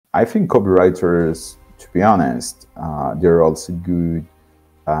I think copywriters, to be honest, they're also good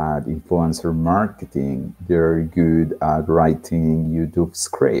at influencer marketing. They're good at writing YouTube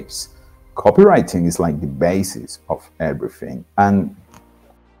scripts. Copywriting is like the basis of everything. And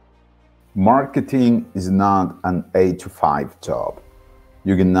marketing is not an 8 to 5 job.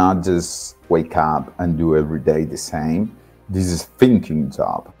 You cannot just wake up and do every day the same. This is a thinking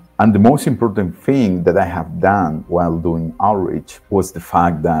job. And the most important thing that I have done while doing outreach was the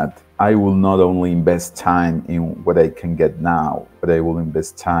fact that I will not only invest time in what I can get now, but I will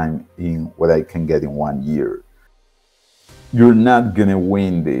invest time in what I can get in 1 year. You're not gonna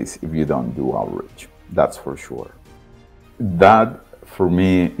win this if you don't do outreach, that's for sure. That, for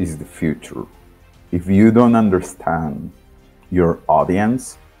me, is the future. If you don't understand your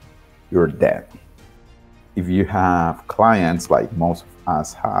audience, you're dead. If you have clients like most of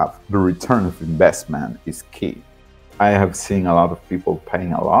us have, the return of investment is key. I have seen a lot of people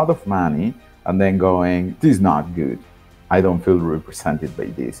paying a lot of money and then going, this is not good. I don't feel represented by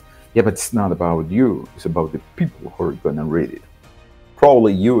this. Yeah, but it's not about you. It's about the people who are going to read it.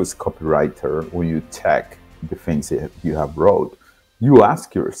 Probably you as a copywriter, when you check the things that you have wrote, you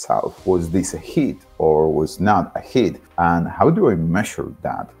ask yourself, was this a hit or was not a hit? And how do I measure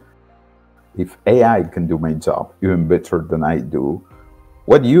that? If AI can do my job even better than I do,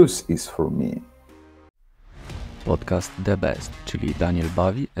 what use is for me? Podcast The Best, czyli Daniel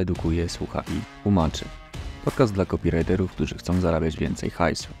bawi, edukuje, słucha i tłumaczy. Podcast dla copywriterów, którzy chcą zarabiać więcej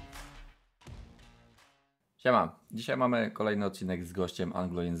hajsu. Siema, dzisiaj mamy kolejny odcinek z gościem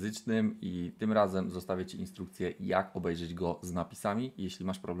anglojęzycznym i tym razem zostawię Ci instrukcję, jak obejrzeć go z napisami, jeśli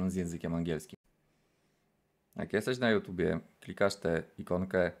masz problem z językiem angielskim. Jak jesteś na YouTubie, klikasz tę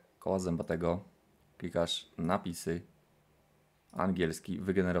ikonkę koła zębatego, klikasz napisy, angielski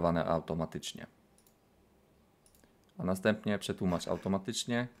wygenerowane automatycznie. A następnie przetłumacz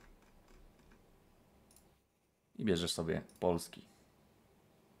automatycznie i bierzesz sobie polski.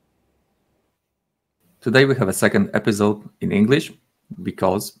 Today we have a second episode in English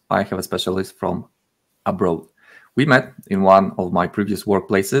because I have a specialist from abroad. We met in one of my previous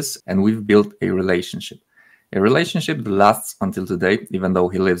workplaces and we've built a relationship. A relationship that lasts until today, even though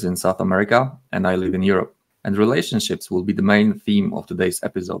he lives in South America and I live in Europe. And relationships will be the main theme of today's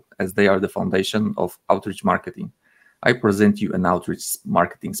episode as they are the foundation of outreach marketing. I present you an outreach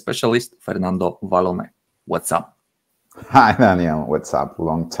marketing specialist, Fernando Vallone. What's up? Hi, Daniel. What's up?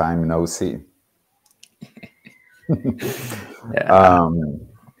 Long time no see.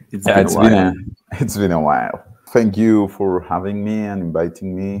 It's been a while. Thank you for having me and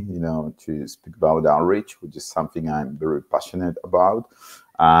inviting me, to speak about outreach, which is something I'm very passionate about,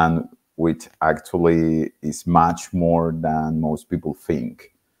 and which actually is much more than most people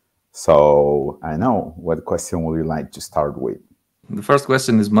think. So I know, what question would you like to start with? The first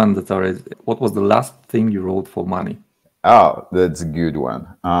question is mandatory. What was the last thing you wrote for money? Oh, that's a good one.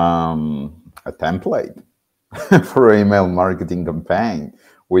 A template for email marketing campaign,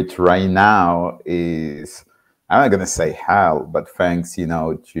 which right now is, I'm not going to say hell, but thanks, to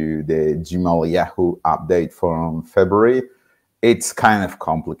the Gmail Yahoo update from February, it's kind of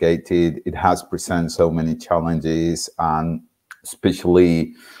complicated. It has presented so many challenges, and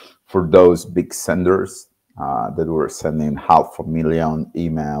especially for those big senders that were sending 500,000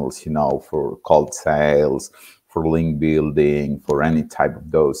 emails, for cold sales, for link building, for any type of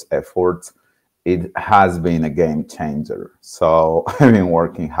those efforts. It has been a game changer. So I've been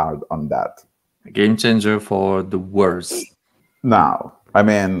working hard on that. A game changer for the worse. Now,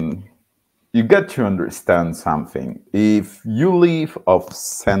 you get to understand something. If you leave of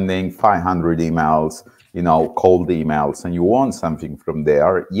sending 500 emails, cold emails, and you want something from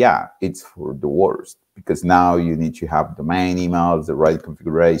there, yeah, it's for the worst. Because now you need to have domain emails, the right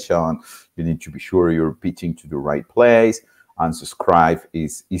configuration. You need to be sure you're pitching to the right place. Unsubscribe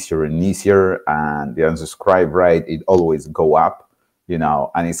is easier and easier, and the unsubscribe rate, it always go up,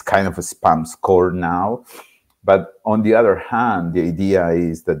 and it's kind of a spam score now. But on the other hand, the idea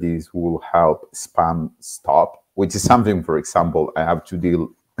is that this will help spam stop, which is something, for example, I have to deal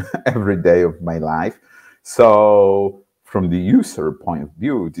every day of my life. So from the user point of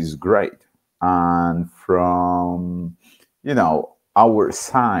view, it is great. And from, our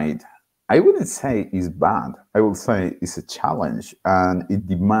side, I wouldn't say it's bad. I will say it's a challenge, and it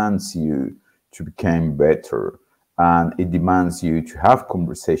demands you to become better. And it demands you to have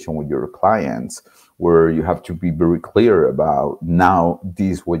conversation with your clients where you have to be very clear about, now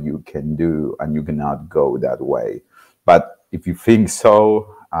this is what you can do and you cannot go that way. But if you think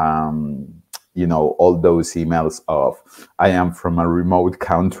so, all those emails of, I am from a remote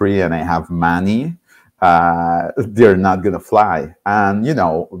country and I have money, they're not gonna fly. And you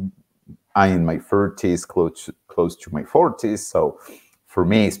know, I'm in my 30s, close to my 40s, so for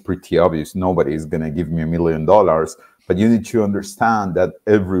me it's pretty obvious nobody is gonna give me $1 million. But you need to understand that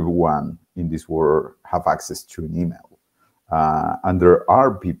everyone in this world have access to an email, and there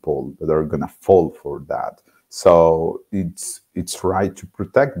are people that are gonna fall for that. So it's right to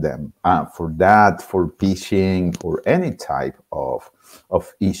protect them for that, for phishing, for any type of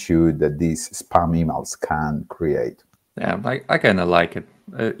issue that these spam emails can create. Yeah, I kind of like it.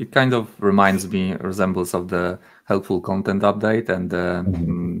 It kind of resembles of the helpful content update and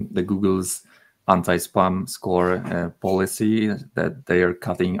the Google's anti-spam score policy that they are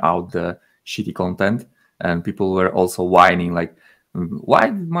cutting out the shitty content. And people were also whining like, why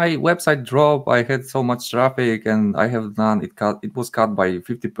did my website drop? I had so much traffic and I have done it. It was cut by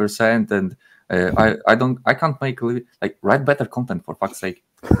 50%, and I can't make like write better content for fuck's sake.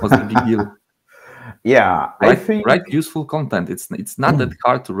 What's the big deal? Yeah, I think write useful content. It's not that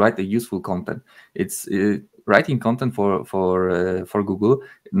hard to write a useful content. It's writing content for Google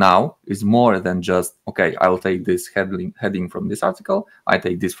now is more than just, okay, I'll take this heading from this article. I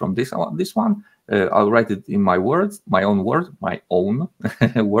take this from this one. I'll write it in my words, my own words,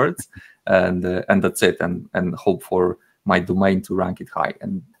 and that's it. And hope for my domain to rank it high.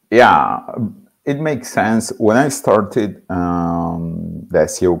 And yeah, it makes sense. When I started the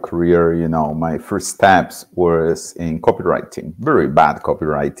SEO career, you know, my first steps was in copywriting, very bad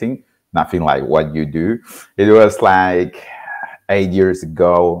copywriting, nothing like what you do. It was like 8 years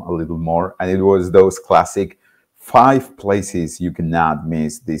ago, a little more. And it was those classic 5 places you cannot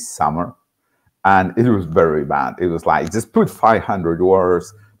miss this summer. And it was very bad. It was like, just put 500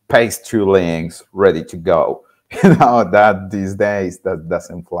 words, paste 2 links, ready to go. You know, that these days, that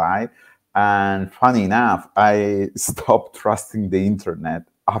doesn't fly. And funny enough, I stopped trusting the internet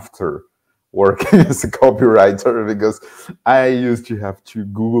after working as a copywriter, because I used to have to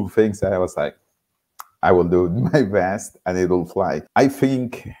Google things. I was like, I will do my best and it will fly. I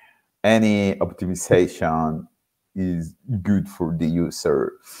think any optimization is good for the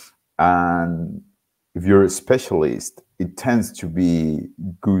user. And if you're a specialist, it tends to be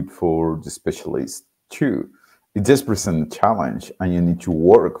good for the specialist too. It just presents a challenge and you need to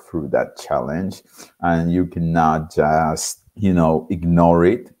work through that challenge, and you cannot just, you know, ignore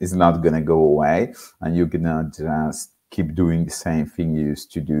it. It's not going to go away, and you cannot just keep doing the same thing you used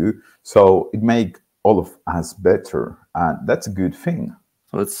to do. So it makes all of us better, and that's a good thing.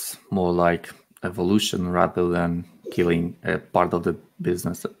 So it's more like evolution rather than killing a part of the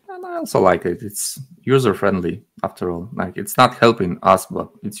business. And I also like it. It's user-friendly after all. Like, it's not helping us, but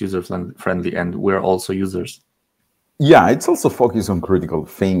it's user-friendly, and we're also users. Yeah, it's also focused on critical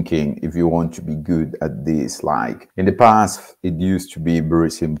thinking if you want to be good at this. Like in the past, it used to be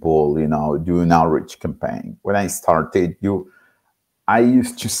very simple, you know, do an outreach campaign. When I started, I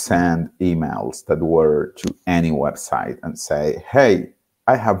used to send emails that were to any website and say, hey,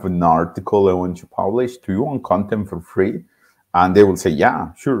 I have an article I want to publish. Do you want content for free? And they will say,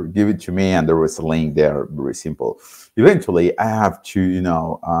 yeah, sure, give it to me. And there was a link there, very simple. Eventually, I have to, you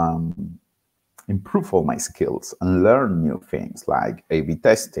know, improve all my skills and learn new things like A/B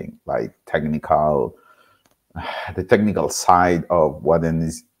testing, like the technical side of what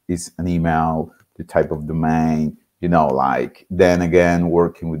is an email, the type of domain, you know, like then again,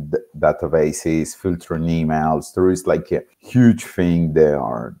 working with databases, filtering emails. There is like a huge thing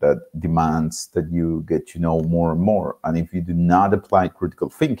there that demands that you get to know more and more. And if you do not apply critical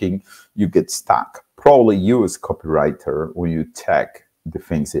thinking, you get stuck. Probably you as copywriter, when you check the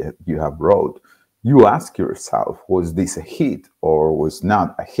things that you have wrote, you ask yourself, was this a hit or was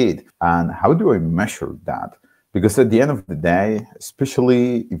not a hit? And how do I measure that? Because at the end of the day,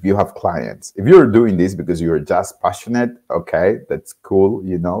 especially if you have clients, if you're doing this because you're just passionate, okay, that's cool,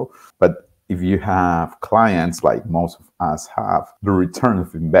 you know. But if you have clients like most of us have, the return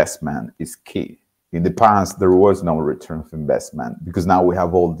of investment is key. In the past, there was no return of investment because now we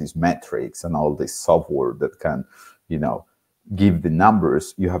have all these metrics and all this software that can, you know, give the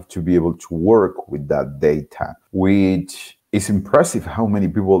numbers. You have to be able to work with that data, which is impressive how many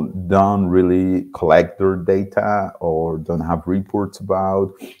people don't really collect their data or don't have reports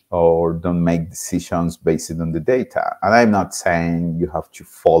about or don't make decisions based on the data. And I'm not saying you have to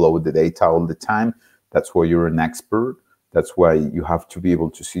follow the data all the time. That's why you're an expert. That's why you have to be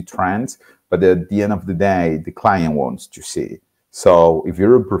able to see trends. But at the end of the day, the client wants to see. So if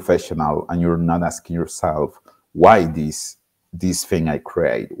you're a professional and you're not asking yourself why this thing I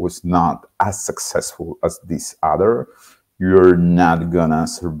create was not as successful as this other, you're not gonna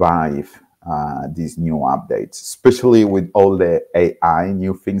survive these new updates, especially with all the AI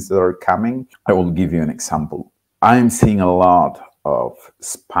new things that are coming. I will give you an example. I'm seeing a lot of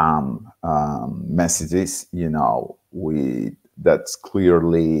spam messages, with that's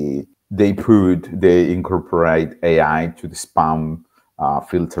clearly they incorporate AI to the spam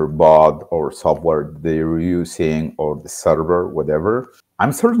filter bot or software they're using, or the server, whatever.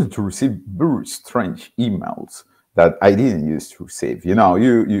 I'm starting to receive very strange emails that I didn't used to receive.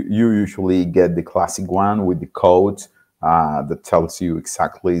 You usually get the classic one with the code that tells you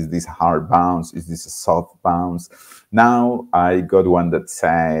exactly, is this a hard bounce, is this a soft bounce. Now I got one that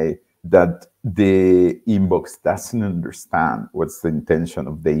say that the inbox doesn't understand what's the intention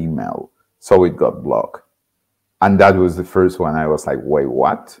of the email, so it got blocked. And that was the first one. I was like, wait,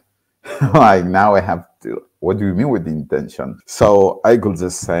 what? Like, now I have to, what do you mean with the intention? So I could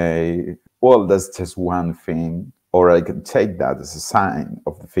just say, well, that's just one thing. Or I can take that as a sign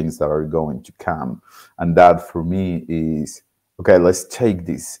of the things that are going to come. And that for me is, okay, let's take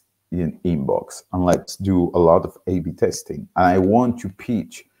this inbox and let's do a lot of A/B testing. And I want to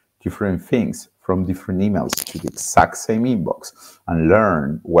pitch different things from different emails to the exact same inbox and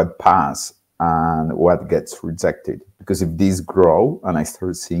learn what pass and what gets rejected. Because if these grow and I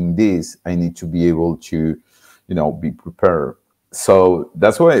start seeing this, I need to be able to, be prepared. So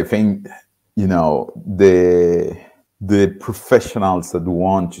that's why I think, the professionals that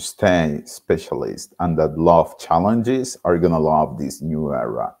want to stay specialists and that love challenges are going to love this new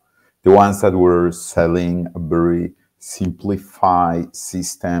era. The ones that were selling a very simplified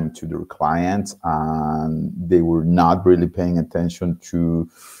system to their clients and they were not really paying attention to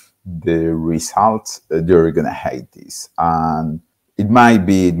the results, they're going to hate this. And it might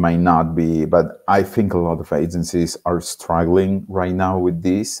be, it might not be, but I think a lot of agencies are struggling right now with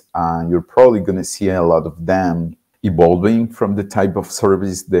this. And you're probably going to see a lot of them evolving from the type of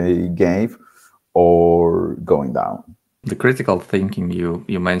service they gave or going down. The critical thinking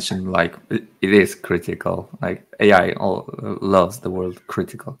you mentioned, like it is critical. Like AI loves the word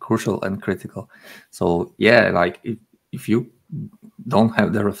critical, crucial and critical. So yeah, like if you don't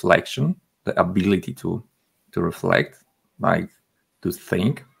have the reflection, the ability to reflect, like to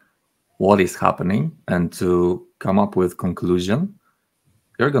think what is happening and to come up with conclusion,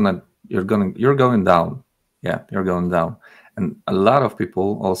 you're going down. Yeah, you're going down. And a lot of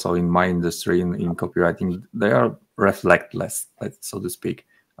people also in my industry, in copywriting, they are reflectless, so to speak.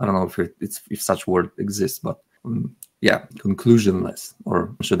 I don't know if such word exists, but yeah, conclusionless,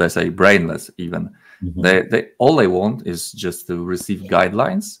 or should I say brainless even. Mm-hmm. They all they want is just to receive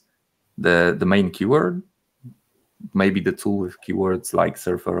guidelines, the main keyword, maybe the tool with keywords like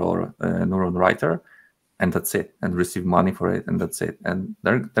Surfer or Neuron Writer, and that's it, and receive money for it, and that's it. And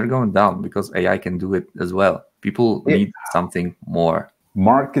they're going down because AI can do it as well. People need something more.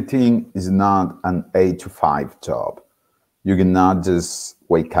 Marketing is not an 8 to 5 job. You cannot just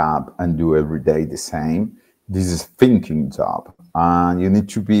wake up and do every day the same. This is a thinking job, and you need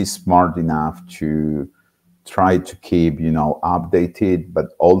to be smart enough to try to keep, updated. But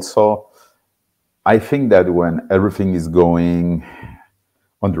also, I think that when everything is going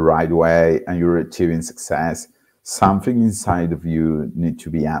on the right way and you're achieving success, something inside of you need to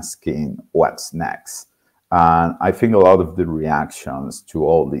be asking, what's next? And I think a lot of the reactions to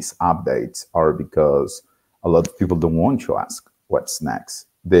all these updates are because a lot of people don't want to ask what's next.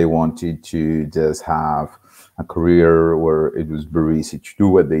 They wanted to just have a career where it was very easy to do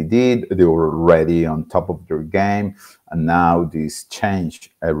what they did. They were already on top of their game. And now this changed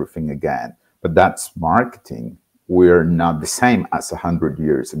everything again. But that's marketing. We're not the same as 100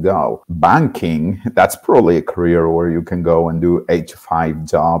 years ago. Banking, that's probably a career where you can go and do 8 to 5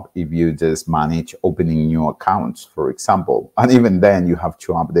 job if you just manage opening new accounts, for example. And even then you have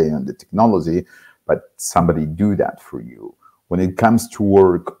to update on the technology, but somebody do that for you. When it comes to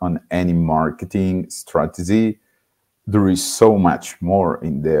work on any marketing strategy, there is so much more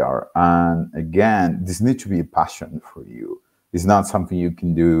in there. And again, this needs to be a passion for you. It's not something you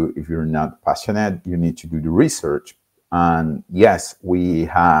can do if you're not passionate. You need to do the research. And yes, we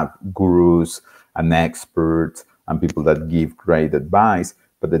have gurus and experts and people that give great advice.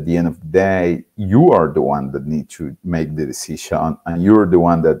 But at the end of the day, you are the one that needs to make the decision. And you're the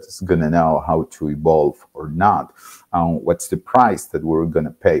one that's going to know how to evolve or not. And what's the price that we're going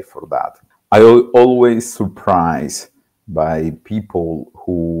to pay for that. I always surprised by people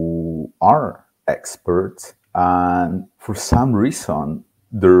who are experts. And for some reason,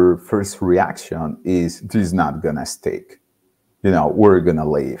 their first reaction is, this is not going to stick. We're going to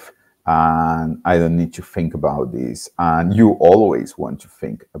leave. And I don't need to think about this. And you always want to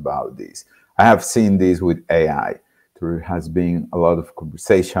think about this. I have seen this with AI. there has been a lot of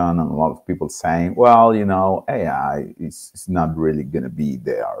conversation and a lot of people saying, well, AI is not really going to be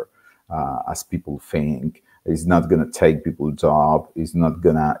there as people think. It's not going to take people's job. It's not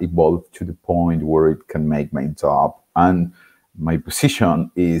going to evolve to the point where it can make my job. And my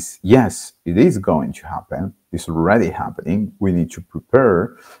position is, yes, it is going to happen. It's already happening. We need to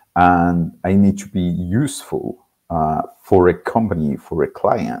prepare, and I need to be useful for a company, for a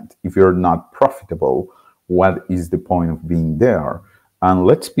client. If you're not profitable, what is the point of being there? And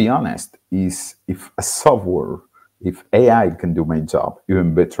let's be honest, is if AI can do my job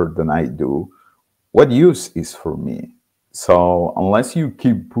even better than I do, what use is for me? So unless you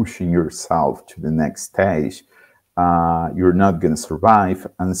keep pushing yourself to the next stage, you're not going to survive.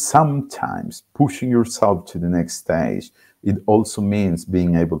 And sometimes pushing yourself to the next stage, it also means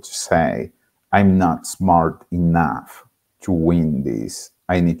being able to say, I'm not smart enough to win this.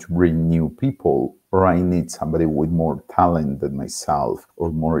 I need to bring new people, or I need somebody with more talent than myself,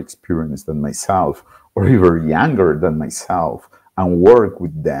 or more experience than myself, or even younger than myself, and work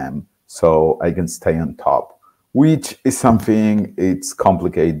with them so I can stay on top, which is something, it's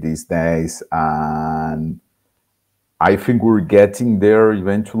complicated these days. And I think we're getting there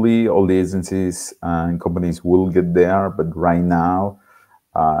eventually. All the agencies and companies will get there. But right now,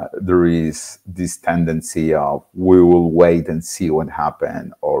 there is this tendency of we will wait and see what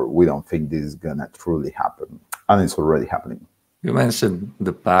happens, or we don't think this is going to truly happen. And it's already happening. You mentioned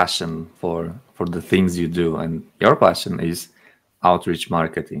the passion for the things you do, and your passion is outreach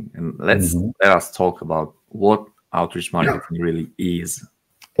marketing. And let us talk about what outreach marketing really is.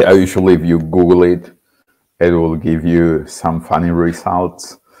 Yeah, usually if you Google it, it will give you some funny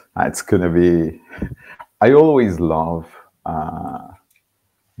results. It's going to be, I always love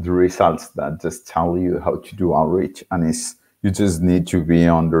the results that just tell you how to do outreach. And you just need to be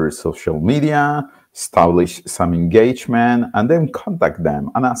on their social media, establish some engagement, and then contact them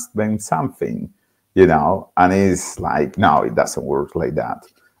and ask them something, and it's like, no, it doesn't work like that.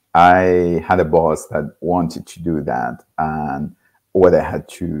 I had a boss that wanted to do that, and what I had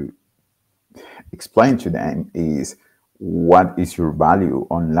to explain to them is, what is your value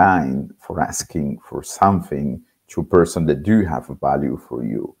online for asking for something to a person that do have a value for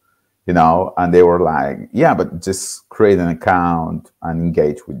you? And they were like, yeah, but just create an account and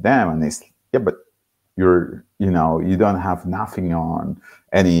engage with them. And it's, yeah, but you don't have nothing on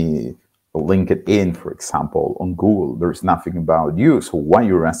any LinkedIn, for example, on Google. There's nothing about you. So why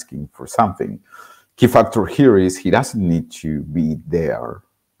you're asking for something? Key factor here is he doesn't need to be there.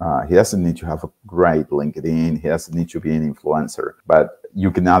 He doesn't need to have a great LinkedIn. He doesn't need to be an influencer. But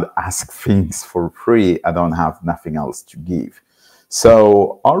you cannot ask things for free. I don't have nothing else to give.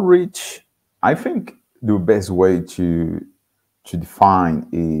 So outreach, I think the best way to define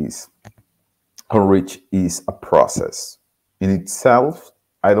is, outreach is a process. In itself,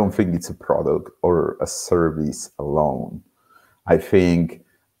 I don't think it's a product or a service alone. I think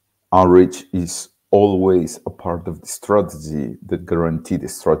outreach is always a part of the strategy that guarantee the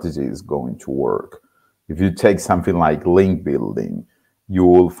strategy is going to work. If you take something like link building, you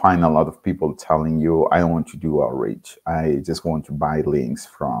will find a lot of people telling you, I don't want to do outreach. I just want to buy links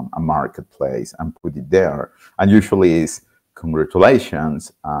from a marketplace and put it there. And usually it's,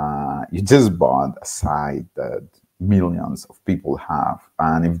 congratulations, you just bought a site that millions of people have.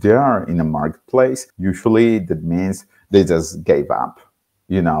 And if they are in a marketplace, usually that means they just gave up.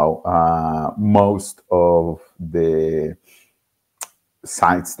 Most of the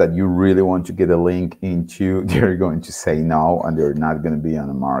sites that you really want to get a link into, they're going to say no, and they're not going to be on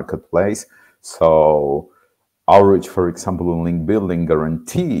a marketplace. So outreach, for example, in link building,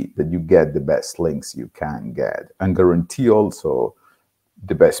 guarantee that you get the best links you can get, and guarantee also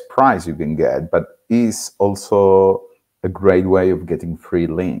the best price you can get, but is also a great way of getting free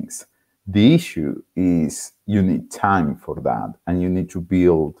links. The issue is you need time for that, and you need to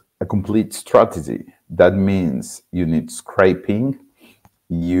build a complete strategy. That means you need scraping.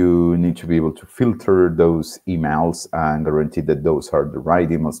 You need to be able to filter those emails and guarantee that those are the right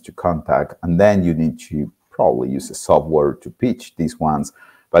emails to contact. And then you need to probably use a software to pitch these ones.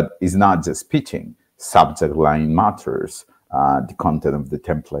 But it's not just pitching. Subject line matters. The content of the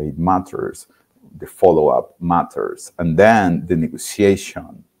template matters. The follow-up matters. And then the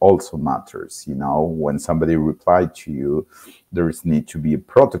negotiation also matters. When somebody replied to you, there is need to be a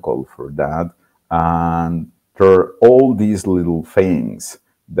protocol for that. And there are all these little things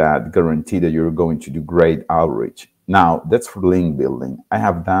that guarantee that you're going to do great outreach. Now, that's for link building. I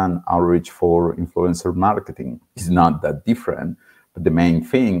have done outreach for influencer marketing. It's not that different, but the main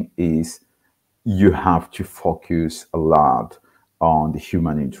thing is you have to focus a lot on the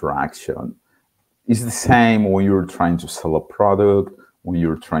human interaction. It's the same when you're trying to sell a product, when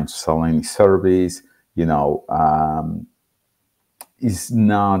you're trying to sell any service. It's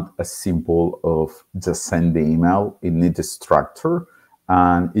not as simple of just send the email. It needs a structure,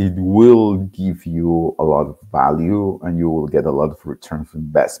 and it will give you a lot of value, and you will get a lot of return of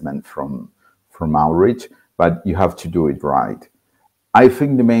investment from outreach, but you have to do it right. I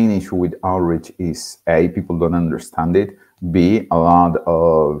think the main issue with outreach is A, people don't understand it. B, a lot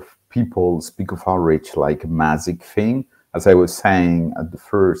of people speak of outreach like a magic thing. As I was saying at the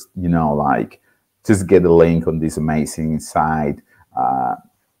first, like just get a link on this amazing site,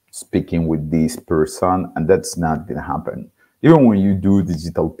 speaking with this person, and that's not going to happen. Even when you do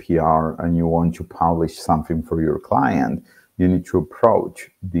digital PR and you want to publish something for your client, you need to approach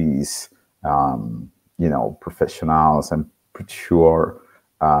these, professionals and pretty sure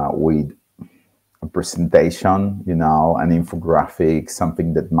with a presentation, an infographic,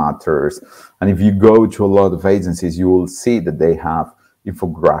 something that matters. And if you go to a lot of agencies, you will see that they have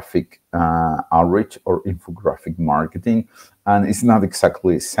infographic outreach or infographic marketing, and it's not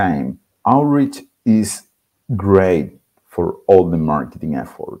exactly the same. Outreach is great for all the marketing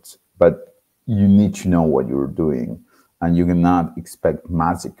efforts, but you need to know what you're doing, and you cannot expect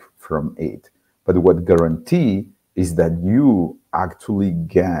magic from it. But what guarantee is that you actually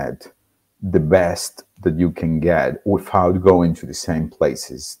get the best that you can get without going to the same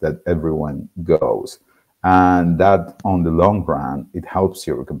places that everyone goes. And that on the long run, it helps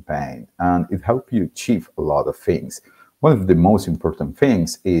your campaign and it helps you achieve a lot of things. One of the most important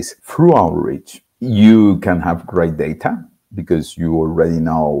things is through outreach, you can have great data because you already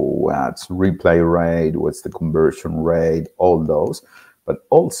know what's replay rate, what's the conversion rate, all those. But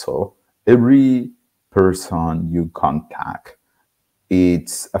also, every person you contact,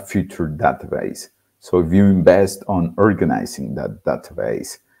 it's a future database. So if you invest on organizing that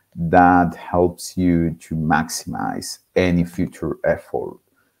database, that helps you to maximize any future effort.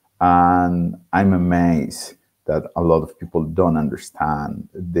 And I'm amazed that a lot of people don't understand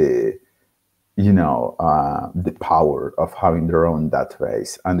the power of having their own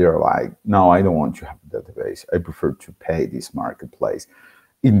database. And they're like, no, I don't want to have a database. I prefer to pay this marketplace.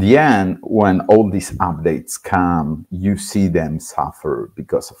 In the end, when all these updates come, you see them suffer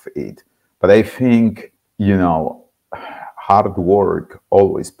because of it. But I think, hard work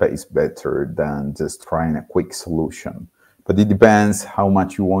always pays better than just trying a quick solution. But it depends how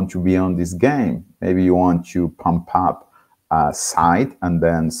much you want to be on this game. Maybe you want to pump up a site and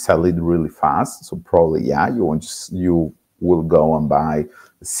then sell it really fast. So probably, you will go and buy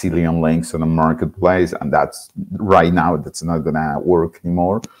a zillion links on a marketplace, and that's not gonna work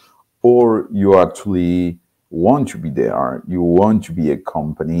anymore. Or you actually want to be there, you want to be a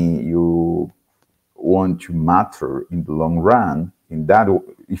company, you want to matter in the long run.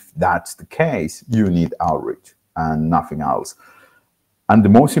 If that's the case, you need outreach and nothing else. And the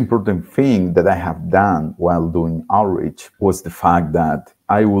most important thing that I have done while doing outreach was the fact that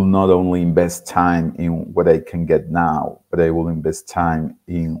I will not only invest time in what I can get now, but I will invest time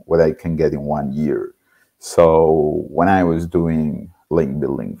in what I can get in 1 year. So when I was doing link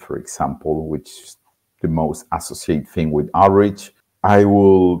building, for example, which is the most associated thing with outreach, I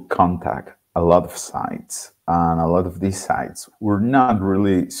will contact a lot of sites, and a lot of these sites were not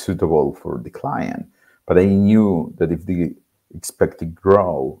really suitable for the client. But I knew that if the expected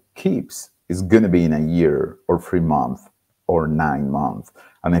growth keeps, it's going to be in a year or 3 months or 9 months.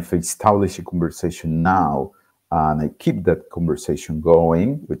 And if I establish a conversation now and I keep that conversation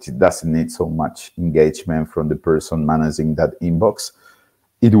going, which doesn't need so much engagement from the person managing that inbox,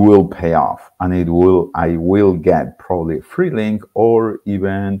 it will pay off, and I will get probably a free link or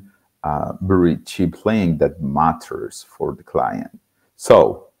even a very cheap link that matters for the client.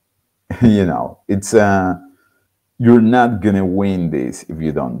 So, it's you're not gonna win this if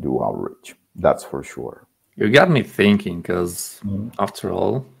you don't do outreach. That's for sure. You got me thinking, because after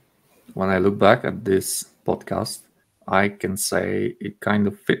all, when I look back at this podcast, I can say it kind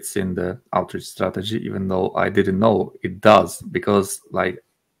of fits in the outreach strategy, even though I didn't know it does, because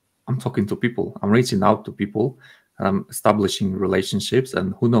I'm talking to people, I'm reaching out to people, and I'm establishing relationships.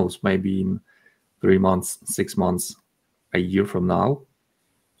 And who knows, maybe in 3 months, 6 months, a year from now,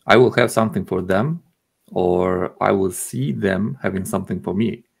 I will have something for them, or I will see them having something for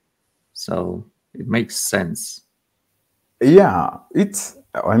me. So it makes sense. Yeah,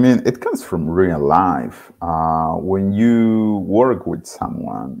 it comes from real life. When you work with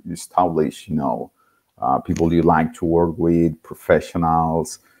someone, you establish, people you like to work with,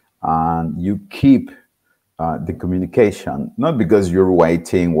 professionals, and you keep the communication, not because you're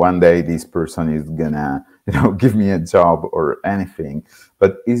waiting one day this person is gonna give me a job or anything,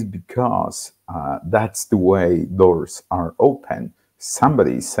 but it's because that's the way doors are open.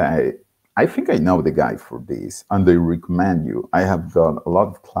 Somebody say, I think I know the guy for this, and they recommend you. I have got a lot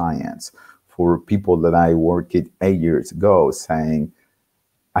of clients for people that I worked with 8 years ago saying,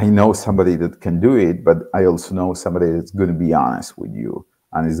 I know somebody that can do it, but I also know somebody that's going to be honest with you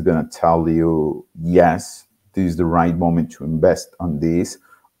and is going to tell you, yes, this is the right moment to invest on this,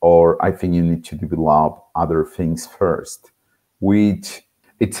 or I think you need to develop other things first, which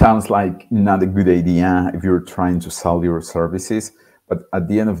it sounds like not a good idea if you're trying to sell your services. But at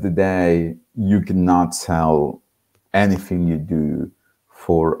the end of the day, you cannot sell anything you do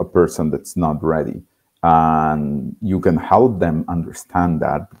for a person that's not ready. And you can help them understand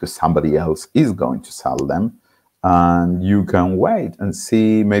that because somebody else is going to sell them. And you can wait and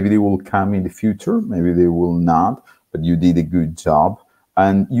see, maybe they will come in the future, maybe they will not, but you did a good job.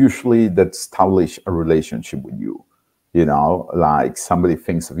 And usually that establish a relationship with you. Like somebody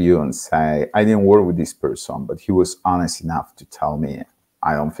thinks of you and say, I didn't work with this person, but he was honest enough to tell me,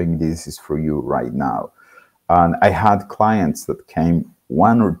 I don't think this is for you right now. And I had clients that came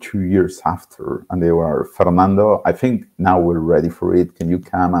 1 or 2 years after, and they were, Fernando, I think now we're ready for it. Can you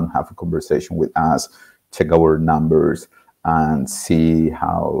come and have a conversation with us, check our numbers, and see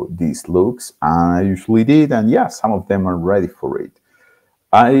how this looks? And I usually did, and yeah, some of them are ready for it.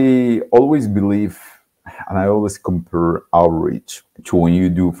 I always believe, and I always compare outreach to when you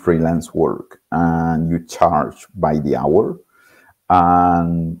do freelance work and you charge by the hour.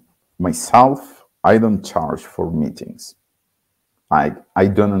 And myself, I don't charge for meetings. Like, I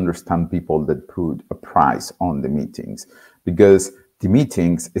don't understand people that put a price on the meetings, because the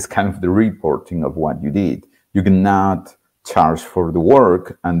meetings is kind of the reporting of what you did. You cannot charge for the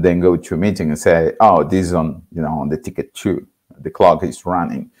work and then go to a meeting and say, oh, this is on, on the ticket too. The clock is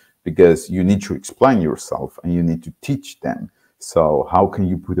running, because you need to explain yourself and you need to teach them. So how can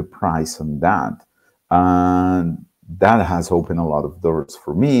you put a price on that? And that has opened a lot of doors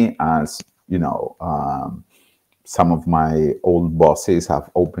for me, as some of my old bosses have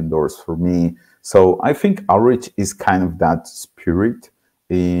opened doors for me. So I think outreach is kind of that spirit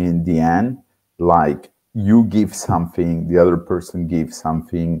in the end. Like, you give something, the other person gives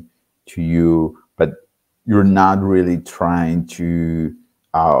something to you, but you're not really trying to,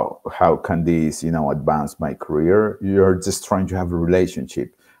 how can this, advance my career? You're just trying to have a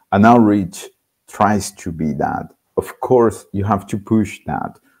relationship. And outreach tries to be that. Of course, you have to push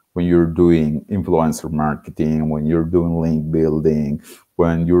that when you're doing influencer marketing, when you're doing link building,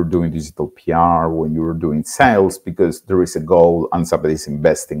 when you're doing digital PR, when you're doing sales, because there is a goal and somebody's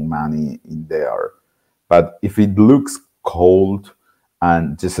investing money in there. But if it looks cold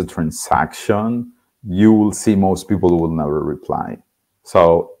and just a transaction, you will see most people will never reply.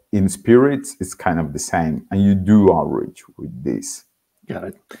 So in spirits, it's kind of the same. And you do outreach with this. Got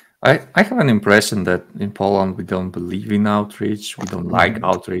it. I have an impression that in Poland, we don't believe in outreach. We don't like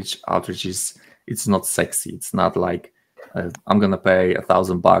outreach. Outreach it's not sexy. It's not like I'm going to pay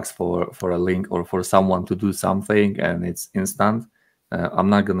 $1,000 for a link or for someone to do something and it's instant. I'm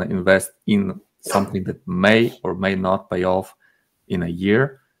not going to invest in something that may or may not pay off in a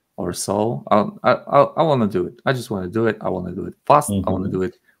year or so. I want to do it. I just want to do it. I want to do it fast. I want to do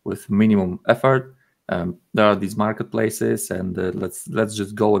it with minimum effort. There are these marketplaces, and let's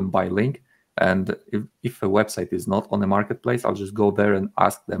just go and buy link. And if a website is not on the marketplace, I'll just go there and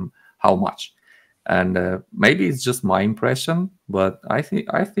ask them how much. And maybe it's just my impression, but I think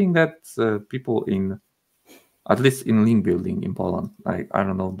that people at least in link building in Poland, I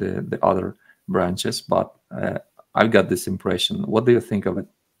don't know the other branches, but I got this impression. What do you think of it?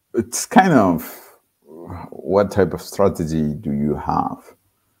 It's kind of, what type of strategy do you have?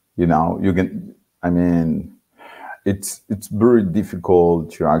 You can. I mean, it's very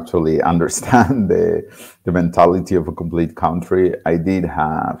difficult to actually understand the mentality of a complete country. I did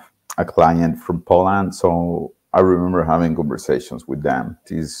have a client from Poland, so I remember having conversations with them.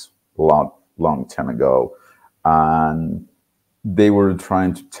 This long time ago, and they were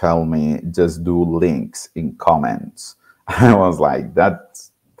trying to tell me just do links in comments. I was like,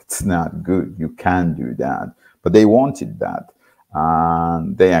 that's not good. You can't do that. But they wanted that,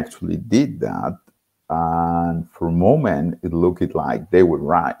 and they actually did that. And for a moment, it looked like they were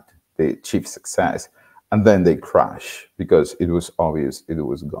right. They achieved success. And then they crash, because it was obvious it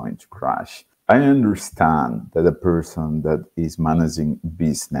was going to crash. I understand that a person that is managing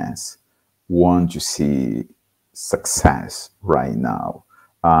business wants to see success right now.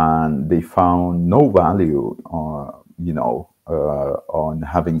 And they found no value, on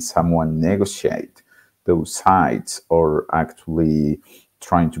having someone negotiate those sides or actually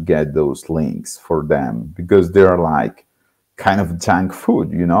trying to get those links for them because they're like kind of junk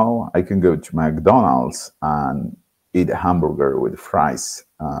food, you know? I can go to McDonald's and eat a hamburger with fries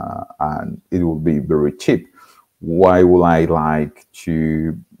and it will be very cheap. Why would I like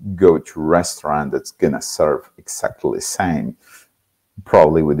to go to a restaurant that's gonna serve exactly the same,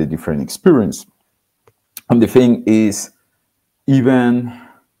 probably with a different experience? And the thing is, even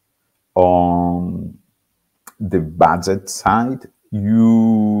on the budget side,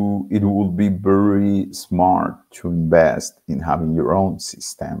 it will be very smart to invest in having your own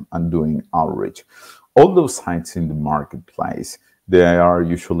system and doing outreach. All those sites in the marketplace, they are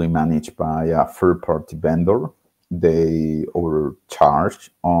usually managed by a third-party vendor. They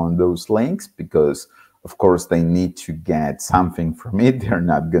overcharge on those links because, of course, they need to get something from it. They're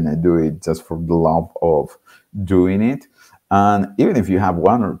not going to do it just for the love of doing it. And even if you have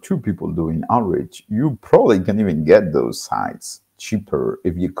one or two people doing outreach, you probably can even get those sites cheaper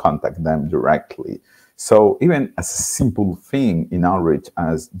if you contact them directly. So even as a simple thing in outreach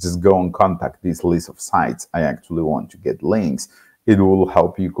as just go and contact this list of sites, I actually want to get links, it will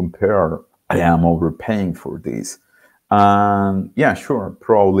help you compare, I am overpaying for this. And yeah, sure,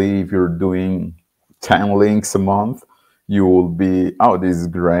 probably if you're doing 10 links a month, you will be, oh, this is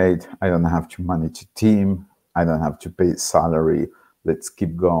great. I don't have to manage a team. I don't have to pay salary. Let's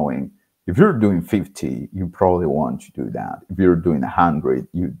keep going. If you're doing 50, you probably want to do that. If you're doing 100,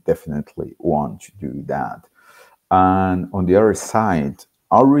 you definitely want to do that. And on the other side,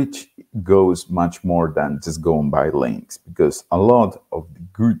 outreach goes much more than just go and buy links, because a lot of the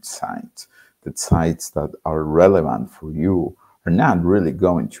good sites, the sites that are relevant for you, are not really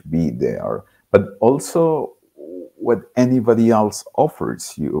going to be there. But also what anybody else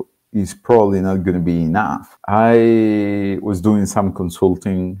offers you is probably not going to be enough. I was doing some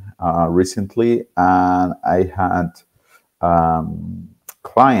consulting recently, and I had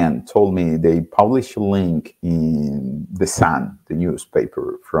client told me they publish a link in The Sun, the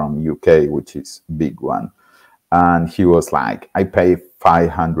newspaper from UK, which is a big one. And he was like, I pay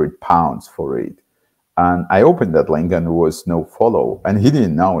 £500 for it. And I opened that link and there was no follow. And he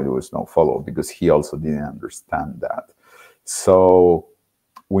didn't know it was no follow because he also didn't understand that. So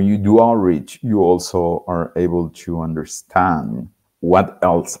when you do outreach, you also are able to understand what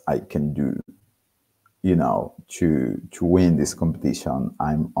else I can do, you know, to win this competition.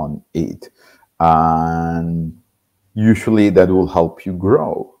 I'm on it. And usually that will help you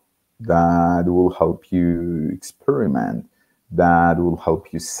grow. That will help you experiment. That will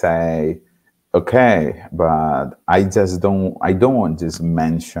help you say, okay, but I don't want to just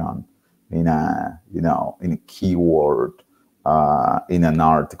mention in a, you know, in a keyword, in an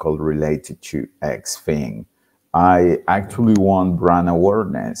article related to X thing. I actually want brand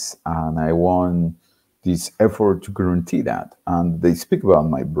awareness, and I want this effort to guarantee that. And they speak about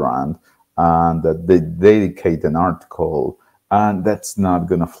my brand, and that they dedicate an article, and that's not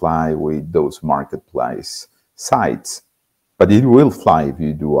going to fly with those marketplace sites. But it will fly if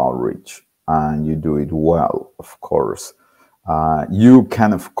you do outreach and you do it well, of course. You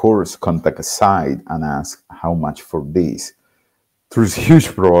can, of course, contact a site and ask how much for this. There's a huge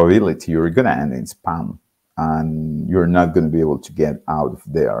probability you're going to end in spam and you're not going to be able to get out of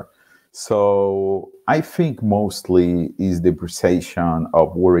there. So I think mostly is the perception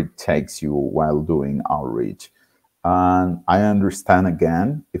of where it takes you while doing outreach. And I understand,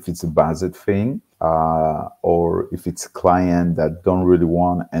 again, if it's a budget thing, or if it's a client that don't really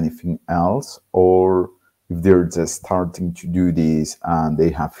want anything else, or if they're just starting to do this and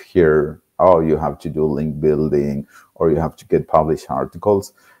they have here, oh, you have to do link building, or you have to get published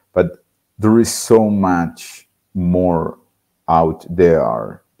articles. But there is so much more out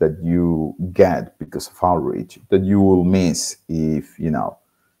there that you get because of outreach that you will miss if, you know,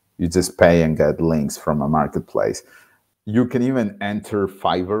 you just pay and get links from a marketplace. You can even enter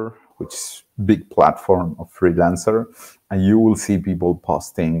Fiverr, which is a big platform of freelancer, and you will see people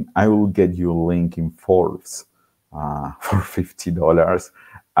posting, I will get you a link in Forbes for $50.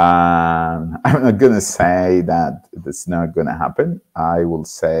 And I'm not going to say that that's not going to happen. I will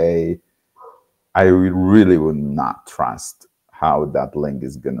say I really would not trust how that link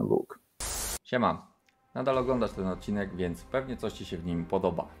is going to look. Siema, nadal oglądasz ten odcinek, więc pewnie coś Ci się w nim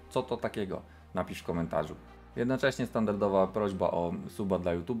podoba. Co to takiego? Napisz w komentarzu. Jednocześnie standardowa prośba o suba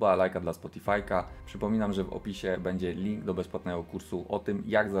dla YouTube'a, lajka dla Spotify'ka. Przypominam, że w opisie będzie link do bezpłatnego kursu o tym,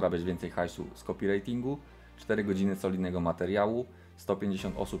 jak zarabiać więcej hajsu z copywritingu. 4 godziny solidnego materiału.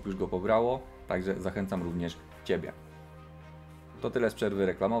 150 osób już go pobrało, także zachęcam również Ciebie. To tyle z przerwy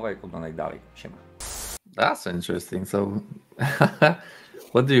reklamowej, oglądaj dalej. Siema. That's interesting. So,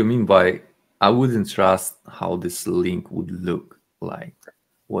 what do you mean by I wouldn't trust how this link would look? Like,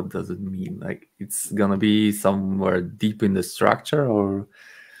 what does it mean? Like, it's gonna be somewhere deep in the structure, or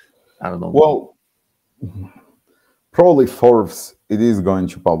I don't know. Well, probably Forbes, it is going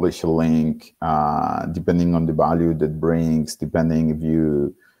to publish a link, depending on the value that brings, depending if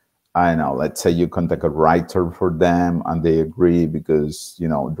you, I don't know, let's say you contact a writer for them and they agree because, you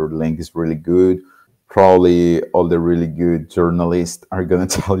know, their link is really good. Probably all the really good journalists are going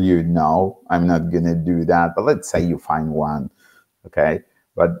to tell you, no, I'm not going to do that. But let's say you find one, okay?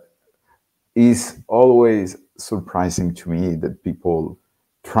 But it's always surprising to me that people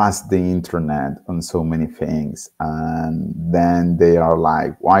trust the internet on so many things, and then they are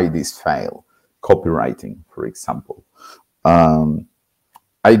like, why this fail? Copywriting, for example.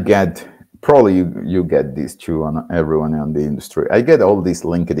 I get, probably you get this too on everyone in the industry. I get all these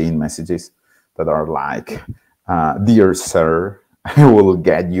LinkedIn messages that are like, dear sir, I will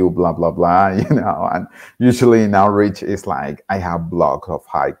get you blah, blah, blah, you know, and usually in outreach it's like, I have blogs of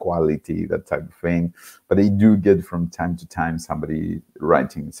high quality, that type of thing. But I do get from time to time somebody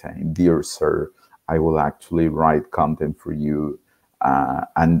writing saying, dear sir, I will actually write content for you.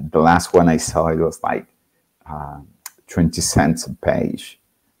 And the last one I saw, it was like 20 cents a page,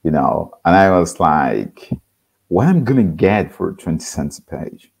 you know, and I was like, what am I gonna get for 20 cents a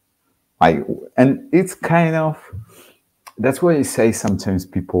page? Like, and it's kind of, that's why I say sometimes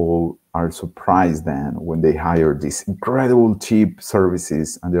people are surprised then when they hire these incredible cheap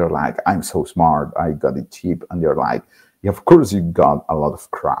services and they're like, I'm so smart, I got it cheap. And they're like, yeah, of course you got a lot of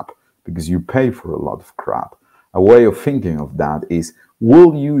crap because you pay for a lot of crap. A way of thinking of that is,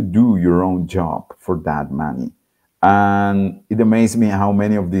 will you do your own job for that money? And it amazed me how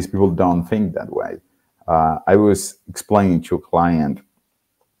many of these people don't think that way. I was explaining to a client,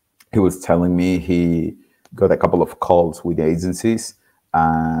 he was telling me he got a couple of calls with agencies,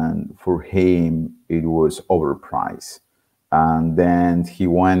 and for him it was overpriced. And then he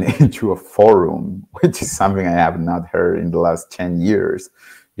went into a forum, which is something I have not heard in the last 10 years.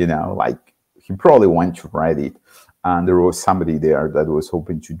 You know, like he probably went to Reddit, and there was somebody there that was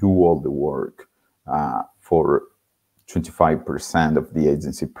hoping to do all the work for 25% of the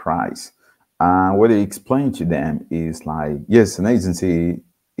agency price. What I explained to them is like, yes, an agency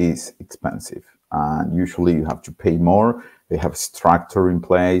is expensive. And usually you have to pay more. They have structure in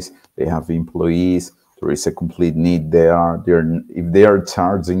place. They have employees. There is a complete need there. If they are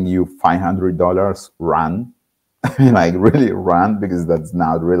charging you $500, run. I mean, like really run, because that's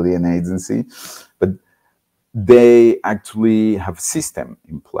not really an agency. But they actually have a system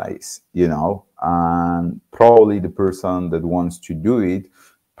in place, you know, and probably the person that wants to do it,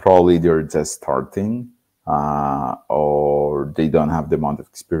 probably they're just starting, or they don't have the amount of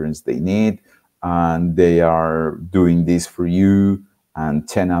experience they need, and they are doing this for you and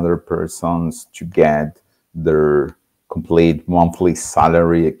 10 other persons to get their complete monthly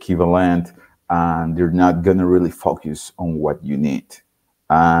salary equivalent, and they're not going to really focus on what you need.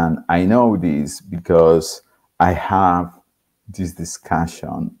 And I know this because I have this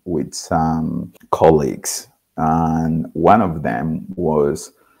discussion with some colleagues, and one of them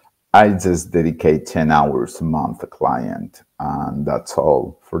was, I just dedicate 10 hours a month a client, and that's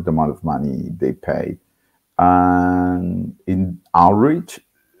all for the amount of money they pay. And in outreach,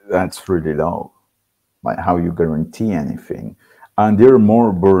 that's really low. Like, how you guarantee anything? And they're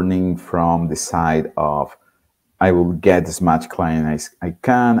more burning from the side of, I will get as much client as I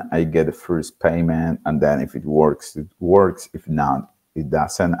can, I get the first payment, and then if it works, it works. If not, it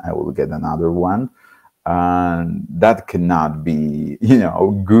doesn't, I will get another one. And that cannot be, you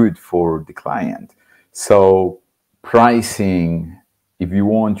know, good for the client. So pricing, if you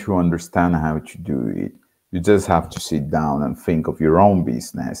want to understand how to do it, you just have to sit down and think of your own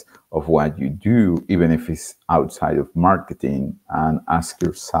business, of what you do, even if it's outside of marketing, and ask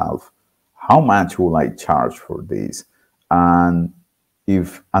yourself, how much will I charge for this? And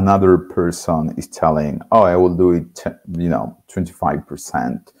if another person is telling, oh, I will do it, you know,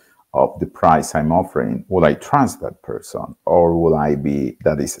 25% of the price I'm offering, will I trust that person, or will I be,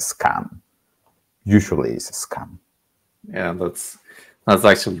 that is a scam? Usually it's a scam. Yeah, that's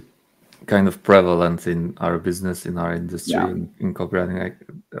actually kind of prevalent in our business, in our industry, Yeah. in copywriting.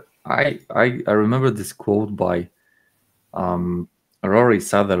 I remember this quote by Rory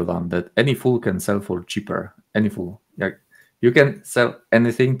Sutherland, that any fool can sell for cheaper. Any fool. Like, you can sell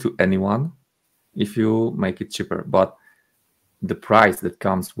anything to anyone if you make it cheaper, but the price that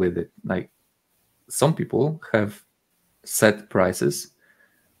comes with it, like, some people have set prices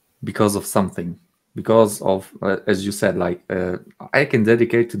because of something, because of, as you said, like, I can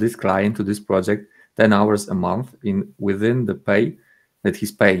dedicate to this client, to this project, 10 hours a month within the pay that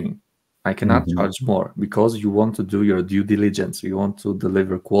he's paying. I cannot charge more, because you want to do your due diligence. You want to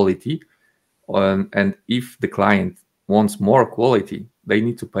deliver quality. And if the client wants more quality, they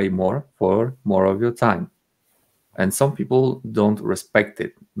need to pay more for more of your time. And some people don't respect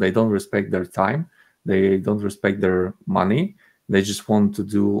it. They don't respect their time. They don't respect their money. They just want to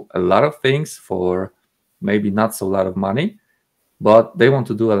do a lot of things for maybe not so lot of money, but they want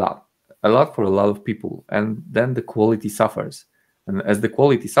to do a lot for a lot of people. And then the quality suffers. And as the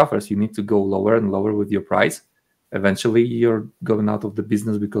quality suffers, you need to go lower and lower with your price. Eventually, you're going out of the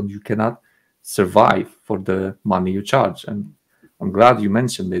business because you cannot survive for the money you charge. And I'm glad you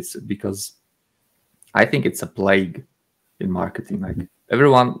mentioned this, because I think it's a plague in marketing. Like,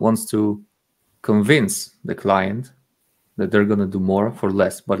 everyone wants to convince the client that they're going to do more for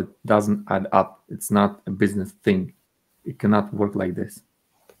less, but it doesn't add up. It's not a business thing. It cannot work like this.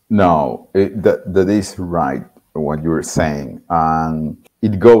 No, that is right, what you're saying. And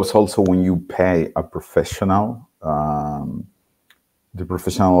it goes also when you pay a professional. The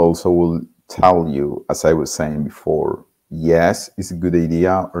professional also will tell you, as I was saying before, yes, it's a good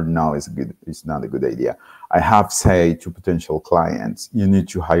idea, or no, it's not a good idea. I have said to potential clients, you need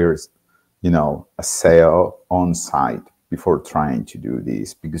to hire, a SEO on site before trying to do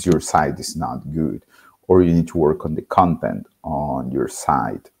this, because your site is not good, or you need to work on the content on your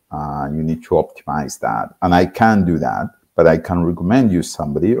site. You need to optimize that. And I can do that, but I can recommend you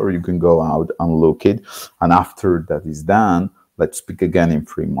somebody, or you can go out and look it. And after that is done, let's speak again in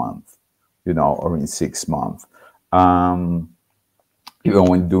 3 months, or in 6 months. Even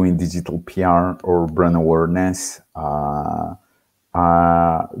when doing digital PR or brand awareness,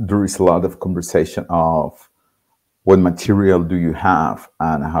 there is a lot of conversation of what material do you have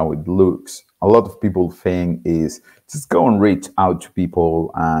and how it looks. A lot of people think is just go and reach out to people,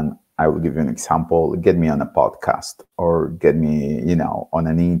 and I will give you an example, get me on a podcast, or get me, on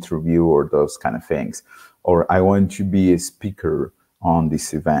an interview, or those kind of things. Or I want to be a speaker on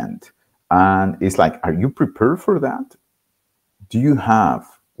this event. And it's like, are you prepared for that? Do you have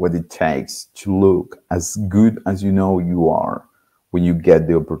what it takes to look as good as you are when you get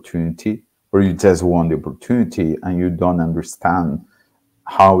the opportunity? Or you just want the opportunity and you don't understand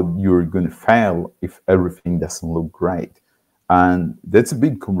how you're going to fail if everything doesn't look great? And that's a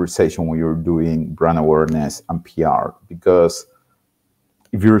big conversation when you're doing brand awareness and PR, because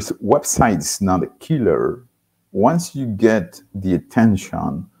if your website is not a killer, once you get the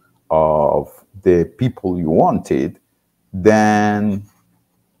attention of the people you wanted, then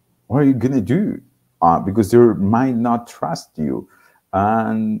what are you going to do? Because they might not trust you.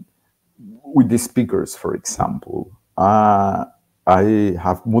 And with the speakers, for example, I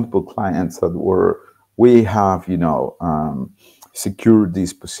have multiple clients that we have, secured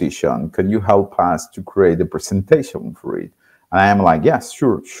this position. Can you help us to create a presentation for it? And I am like, yes,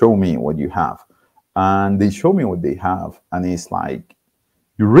 sure. Show me what you have. And they show me what they have. And it's like,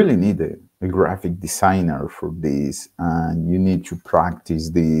 you really need a graphic designer for this. And you need to practice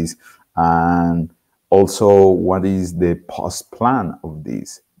this. And also, what is the post plan of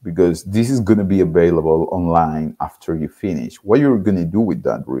this? Because this is going to be available online after you finish. What you're going to do with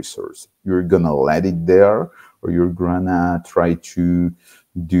that resource? You're going to let it there, or you're going to try to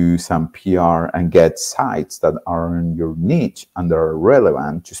do some PR and get sites that are in your niche and that are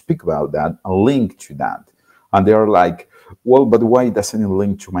relevant to speak about that and link to that. And they're like, well, but why doesn't it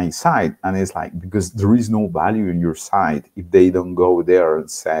link to my site? And it's like, because there is no value in your site if they don't go there and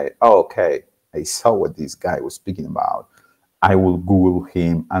say, oh, okay, I saw what this guy was speaking about. I will Google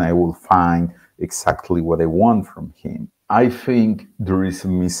him and I will find exactly what I want from him. I think there is a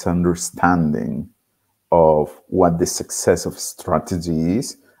misunderstanding of what the success of strategy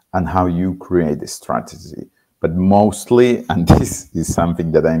is and how you create a strategy. But mostly, and this is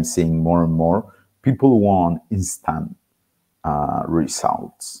something that I'm seeing more and more, people want instant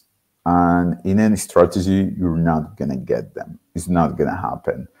results. And in any strategy, you're not going to get them. It's not going to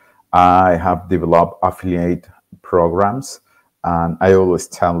happen. I have developed affiliate programs, and I always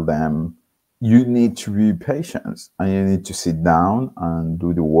tell them, you need to be patient and you need to sit down and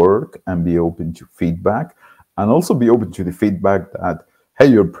do the work and be open to feedback, and also be open to the feedback that, hey,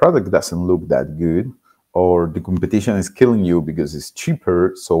 your product doesn't look that good, or the competition is killing you because it's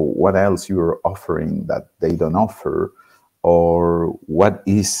cheaper. So what else you're offering that they don't offer, or what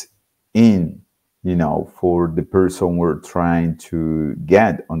is in, for the person we're trying to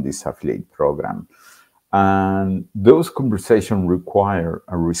get on this affiliate program. And those conversations require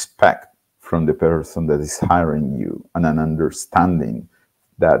a respect from the person that is hiring you, and an understanding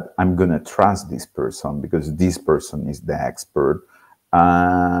that I'm going to trust this person because this person is the expert.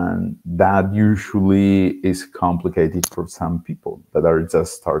 And that usually is complicated for some people that are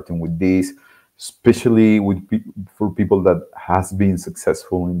just starting with this, especially for people that has been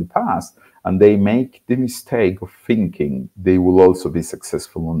successful in the past, and they make the mistake of thinking they will also be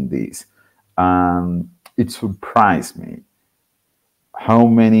successful on this. It surprised me how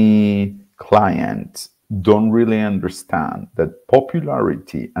many clients don't really understand that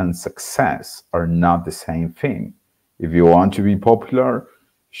popularity and success are not the same thing. If you want to be popular,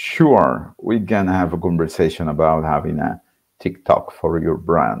 sure, we can have a conversation about having a TikTok for your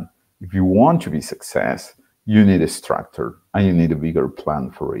brand. If you want to be success, you need a structure and you need a bigger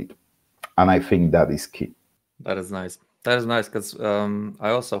plan for it. And I think that is key. That is nice. That is nice because I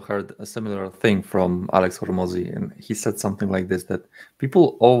also heard a similar thing from Alex Hormozy, and he said something like this, that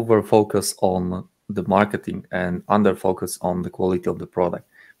people over focus on the marketing and under focus on the quality of the product.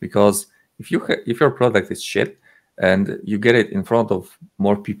 Because if your product is shit and you get it in front of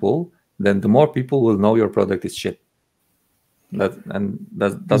more people, then the more people will know your product is shit. That's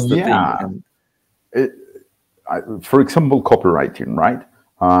the thing. And for example, copywriting, right?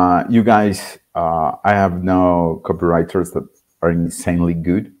 You guys, I have no copywriters that are insanely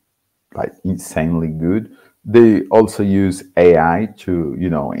good, like insanely good. They also use AI to,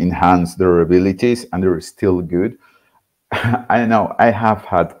 enhance their abilities, and they're still good. I know I have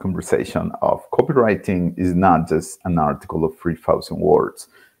had conversation of copywriting is not just an article of 3,000 words.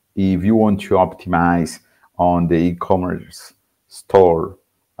 If you want to optimize on the e-commerce store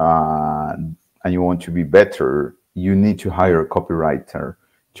and you want to be better, you need to hire a copywriter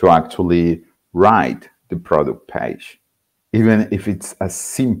to actually write the product page. Even if it's as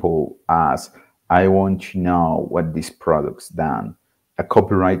simple as, I want to know what this product's done. A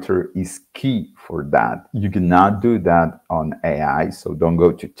copywriter is key for that. You cannot do that on AI, so don't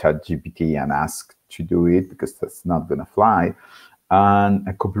go to ChatGPT and ask to do it, because that's not going to fly. And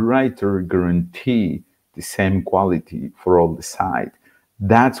a copywriter guarantee the same quality for all the site.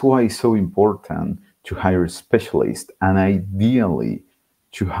 That's why it's so important to hire a specialist, and ideally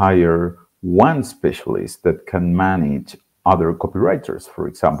to hire one specialist that can manage other copywriters. For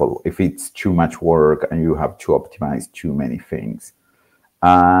example, if it's too much work and you have to optimize too many things.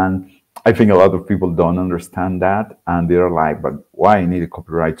 And I think a lot of people don't understand that, and they're like, but why I need a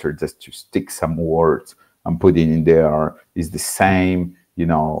copywriter just to stick some words and put it in there? Is the same,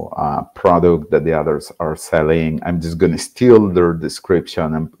 product that the others are selling. I'm just going to steal their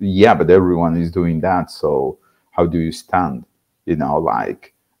description. And yeah, but everyone is doing that. So how do you stand?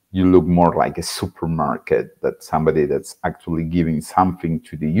 You look more like a supermarket, that somebody that's actually giving something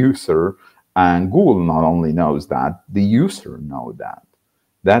to the user. And Google not only knows that, the user knows that.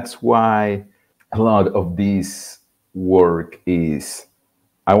 That's why a lot of this work is,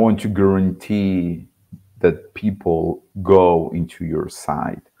 I want to guarantee that people go into your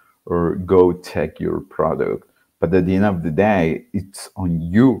site or go check your product. But at the end of the day, it's on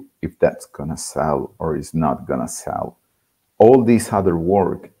you if that's gonna sell or is not gonna sell. All this other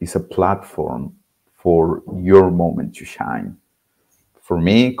work is a platform for your moment to shine. For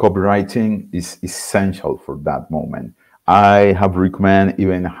me, copywriting is essential for that moment. I have recommended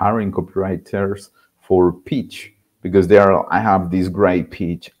even hiring copywriters for pitch, because I have this great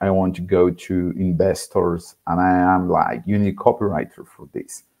pitch. I want to go to investors, and I am like, you need a copywriter for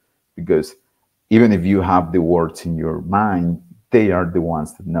this. Because even if you have the words in your mind, they are the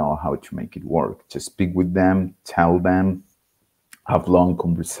ones that know how to make it work. Just speak with them, tell them, have long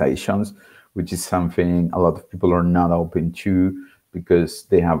conversations, which is something a lot of people are not open to, because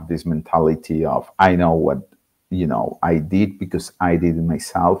they have this mentality of, I know what I did because I did it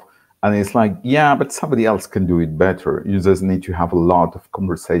myself. And it's like, yeah, but somebody else can do it better. You just need to have a lot of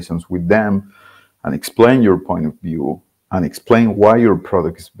conversations with them and explain your point of view and explain why your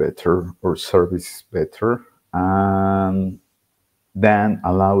product is better or service is better, and then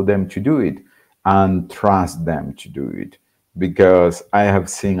allow them to do it and trust them to do it. Because I have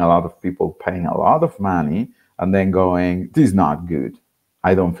seen a lot of people paying a lot of money and then going, this is not good.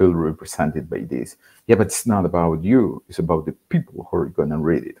 I don't feel represented by this. Yeah, but it's not about you. It's about the people who are going to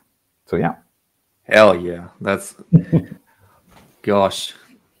read it. So, yeah. Hell yeah. That's, gosh,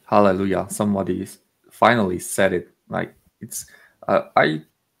 hallelujah. Somebody finally said it. Like, it's, I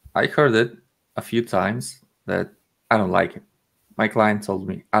heard it a few times that I don't like it. My client told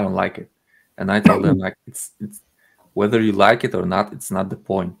me, I don't like it. And I told them, like, it's whether you like it or not, it's not the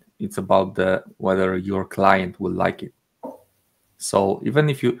point. It's about whether your client will like it. So even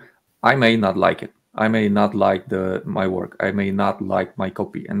if I may not like it, I may not like my work, I may not like my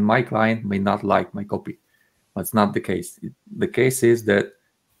copy, and my client may not like my copy. That's not the case. The case is that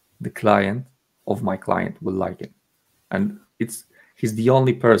the client of my client will like it, and he's the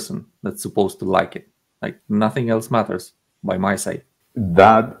only person that's supposed to like it. Like nothing else matters by my side.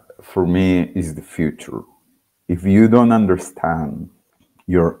 That for me is the future. If you don't understand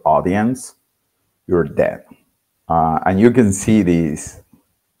your audience, you're dead. And you can see this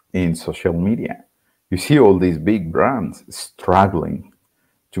in social media. You see all these big brands struggling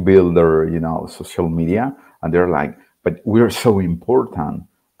to build their, social media, and they're like, but we're so important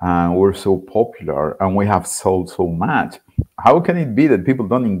and we're so popular and we have sold so much. How can it be that people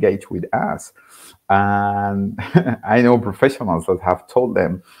don't engage with us? And I know professionals that have told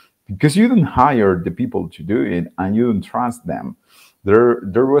them, because you don't hire the people to do it and you don't trust them.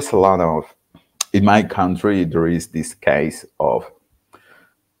 There was a lot of, in my country, there is this case of,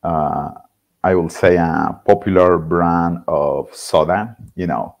 I will say, a popular brand of soda,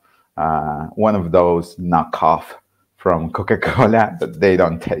 one of those knockoff from Coca-Cola that they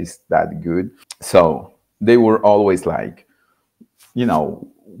don't taste that good. So they were always like,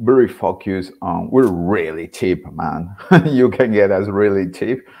 very focused on, we're really cheap, man. You can get us really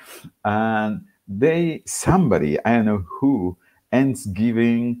cheap. And somebody, I don't know who, ends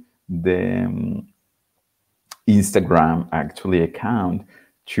giving the Instagram actually account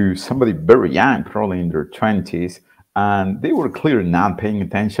to somebody very young, probably in their 20s. And they were clearly not paying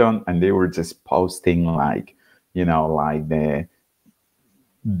attention. And they were just posting like,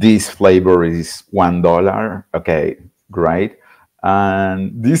 this flavor is $1. Okay, great.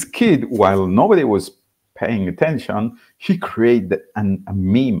 And this kid, while nobody was paying attention, he created a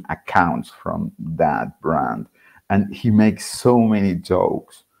meme account from that brand. And he makes so many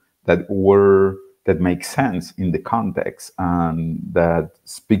jokes that make sense in the context and that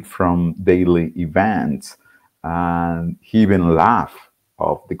speak from daily events. And he even laughed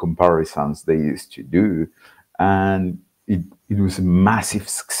of the comparisons they used to do. And it was a massive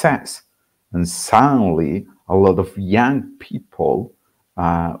success. And suddenly, a lot of young people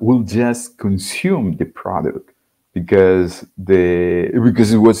will just consume the product because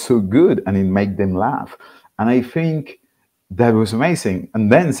it was so good and it made them laugh. And I think that was amazing.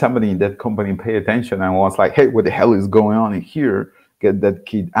 And then somebody in that company paid attention and was like, hey, what the hell is going on in here? Get that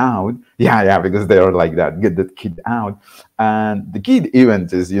kid out. Yeah, because they are like that. Get that kid out. And the kid even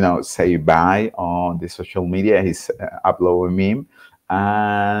just, say bye on the social media. He's upload a meme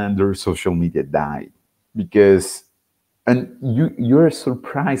and their social media died. And you're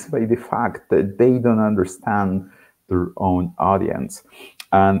surprised by the fact that they don't understand their own audience.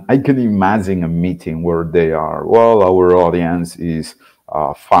 And I can imagine a meeting where they are, well, our audience is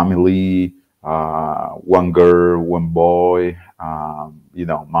family, one girl, one boy,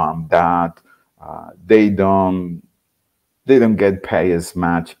 mom, dad. They don't get paid as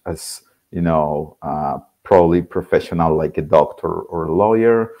much as, probably professional like a doctor or a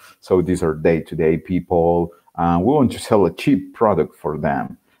lawyer. So these are day-to-day people. We want to sell a cheap product for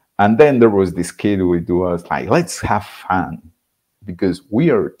them. And then there was this kid who was like, let's have fun because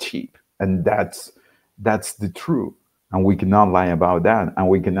we are cheap. And that's the truth. And we cannot lie about that. And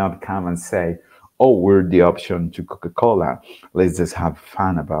we cannot come and say, oh, we're the option to Coca-Cola. Let's just have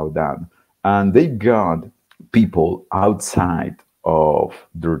fun about that. And they got people outside of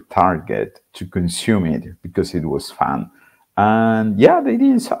their target to consume it because it was fun. And yeah, they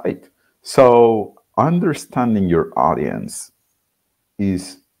didn't saw it. So understanding your audience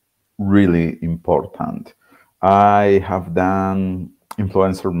is really important. I have done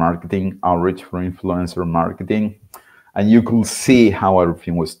influencer marketing, outreach for influencer marketing, and you could see how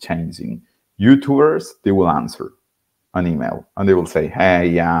everything was changing. YouTubers, they will answer an email and they will say, hey,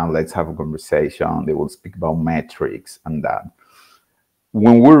 yeah, let's have a conversation. They will speak about metrics and that.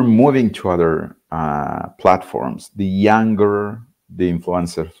 When we're moving to other platforms, the younger the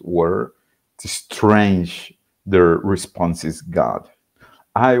influencers were, the strange their responses got.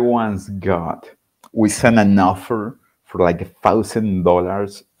 I once we sent an offer for like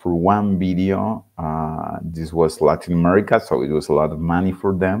 $1,000 for one video. This was Latin America, so it was a lot of money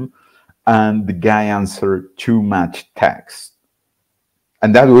for them. And the guy answered too much text.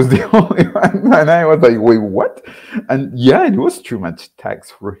 And that was the only one. And I was like, wait, what? And yeah, it was too much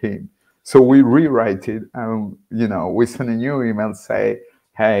text for him. So we rewrite it and, we send a new email, say,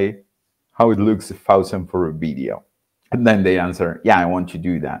 hey, how it looks 1,000 for a video. And then they answer, yeah, I want to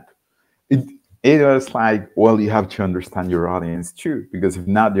do that. It was like, well, you have to understand your audience too, because if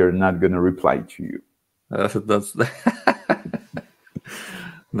not, they're not going to reply to you.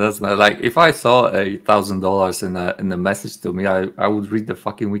 That's not like, if I saw $1,000 in a message to me, I would read the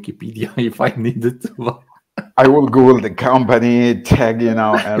fucking Wikipedia if I needed to. I will Google the company, check,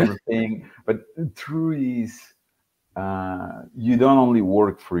 everything. But the truth is, you don't only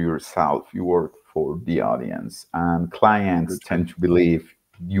work for yourself, you work for the audience, and clients tend to believe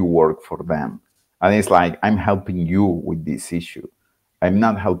you work for them. And it's like, I'm helping you with this issue. I'm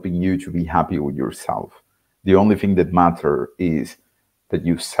not helping you to be happy with yourself. The only thing that matters is that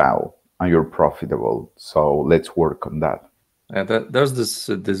you sell and you're profitable. So let's work on that. There's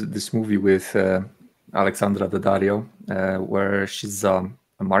this movie with Alexandra Daddario where she's a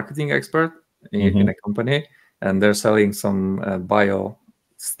marketing expert in a company, and they're selling some bio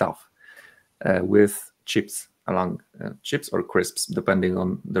stuff with chips, along chips or crisps, depending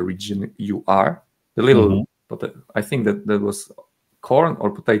on the region you are. The little, I think that was corn or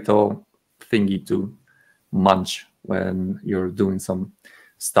potato thingy to munch when you're doing some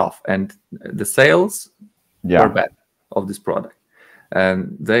stuff, and the sales were bad of this product,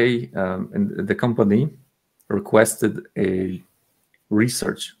 and and the company requested a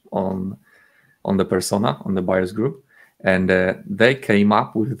research on the persona, on the buyers group, and they came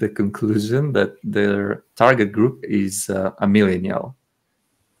up with the conclusion that their target group is a millennial,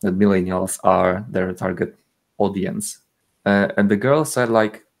 that millennials are their target audience. And the girl said,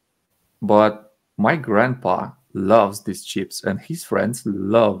 like, but my grandpa loves these chips and his friends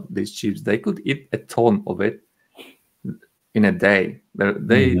love these chips. They could eat a ton of it in a day.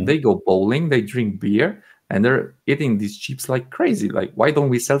 They go bowling, they drink beer, and they're eating these chips like crazy. Like, why don't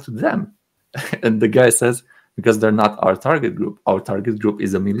we sell to them? And the guy says, because they're not our target group. Our target group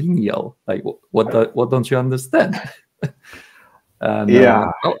is a millennial. Like, what don't you understand?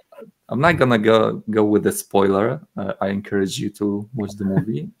 And, I'm not gonna go with the spoiler. I encourage you to watch the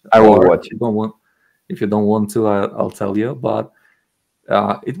movie. I will watch it. If you don't want to, I'll tell you. But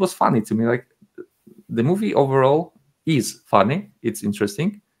it was funny to me. Like, the movie overall is funny. It's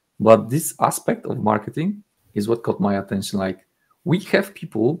interesting, but this aspect of marketing is what caught my attention. Like, we have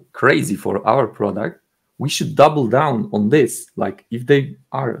people crazy for our product. We should double down on this. Like, if they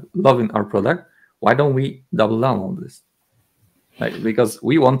are loving our product, why don't we double down on this? Like, because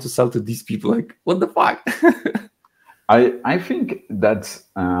we want to sell to these people. Like, what the fuck? I think that's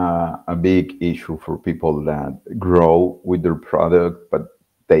a big issue for people that grow with their product, but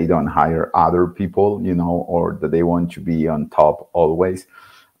they don't hire other people, or that they want to be on top always.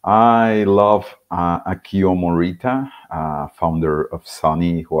 I love Akio Morita, founder of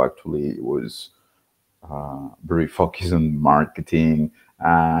Sony, who actually was very focused on marketing.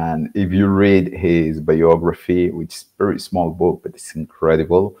 And if you read his biography, which is a very small book, but it's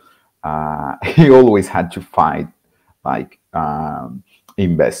incredible, he always had to fight like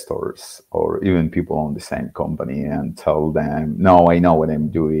investors or even people on the same company and tell them, no, I know what I'm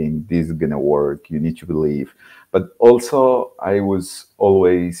doing. This is going to work. You need to believe. But also I was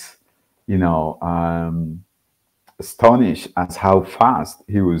always, astonished as how fast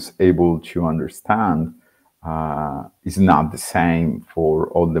he was able to understand it's not the same for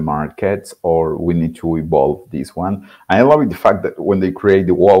all the markets, or we need to evolve this one. I love the fact that when they create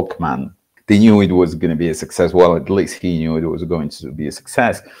the Walkman, they knew it was going to be a success. Well, at least he knew it was going to be a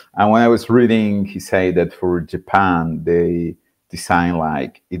success. And when I was reading, he said that for Japan, they designed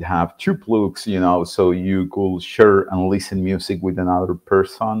like it have two plugs, so you could share and listen music with another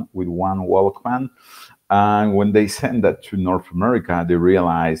person with one Walkman. And when they sent that to North America, they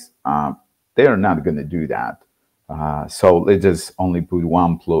realized they are not going to do that. So they just only put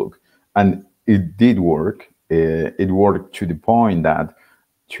one plug. And it did work. It worked to the point that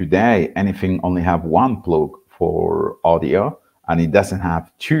today, anything only have one plug for audio, and it doesn't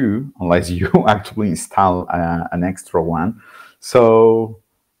have two unless you actually install an extra one. So,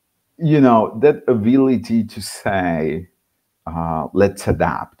 that ability to say, let's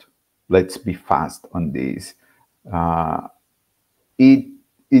adapt, let's be fast on this.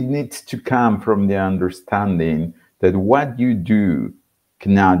 It needs to come from the understanding that what you do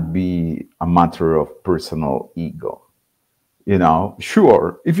cannot be a matter of personal ego.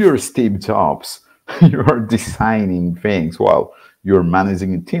 Sure, if you're Steve Jobs, you're designing things, well, you're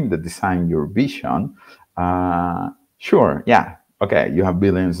managing a team that design your vision. Sure, yeah, okay, you have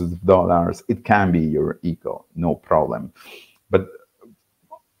billions of dollars. It can be your ego, no problem. But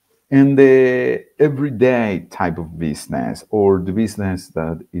in the everyday type of business, or the business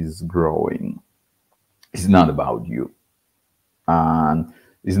that is growing, it's not about you. And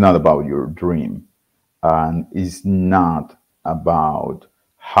it's not about your dream. And it's not about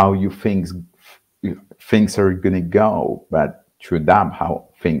how you think things are going to go, but to adapt how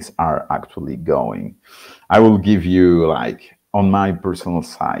things are actually going. I will give you, like, on my personal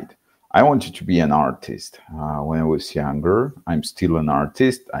side, I wanted to be an artist when I was younger. I'm still an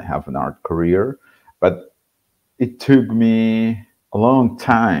artist. I have an art career, but it took me a long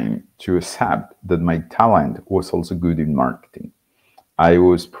time to accept that my talent was also good in marketing. I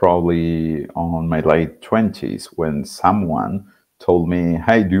was probably on my late 20s when someone told me,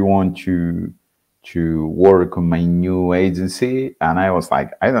 hey, do you want to work on my new agency? And I was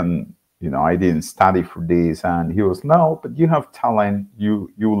like, I didn't study for this. And he was, no, but you have talent.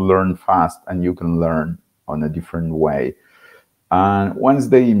 You will learn fast and you can learn on a different way. And once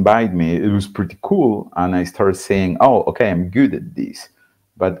they invite me, it was pretty cool. And I started saying, oh, okay, I'm good at this.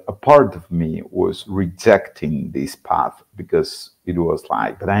 But a part of me was rejecting this path because it was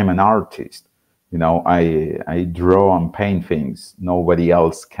like, but I'm an artist. I draw and paint things nobody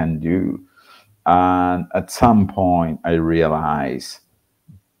else can do. And at some point, I realized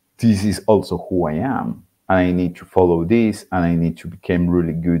this is also who I am. And I need to follow this, and I need to become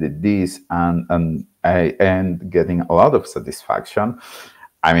really good at this. And I end getting a lot of satisfaction.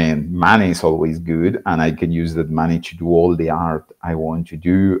 I mean, money is always good, and I can use that money to do all the art I want to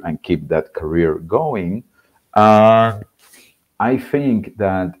do and keep that career going. I think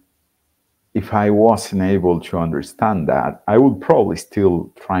that if I wasn't able to understand that, I would probably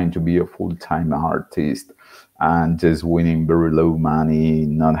still trying to be a full-time artist and just winning very low money,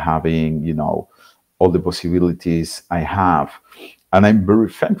 not having, all the possibilities I have. And I'm very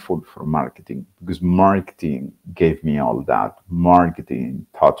thankful for marketing because marketing gave me all that. Marketing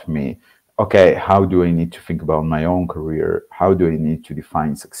taught me, okay, how do I need to think about my own career? How do I need to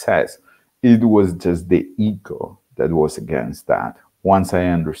define success? It was just the ego that was against that. Once I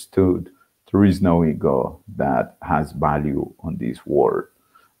understood there is no ego that has value on this world,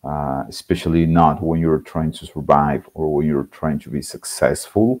 especially not when you're trying to survive or when you're trying to be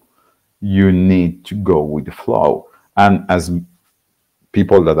successful. You need to go with the flow. And as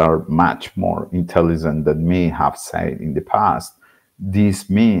people that are much more intelligent than me have said in the past,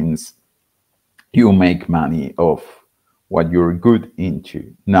 this means you make money of what you're good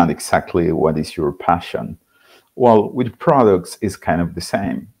into, not exactly what is your passion. Well, with products, it's kind of the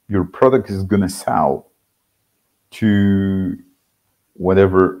same. Your product is going to sell to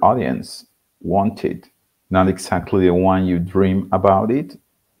whatever audience want it, not exactly the one you dream about it.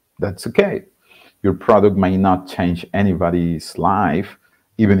 That's okay. Your product may not change anybody's life,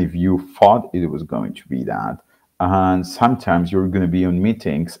 even if you thought it was going to be that. And sometimes you're going to be on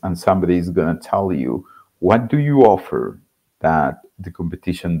meetings and somebody is going to tell you, what do you offer that the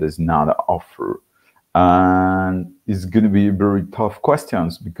competition does not offer? And it's going to be very tough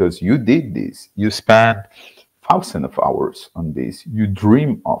questions because you did this. You spent thousands of hours on this. You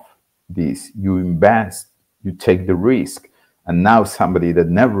dream of this. You invest. You take the risk. And now somebody that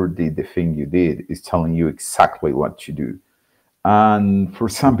never did the thing you did is telling you exactly what to do. And for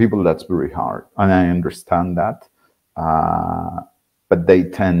some people, that's very hard. And I understand that. But they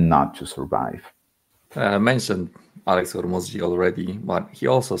tend not to survive. I mentioned Alex Hormozzi already, but he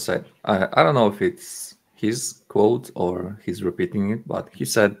also said, I don't know if it's his quote or he's repeating it, but he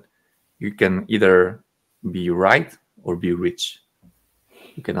said, you can either be right or be rich.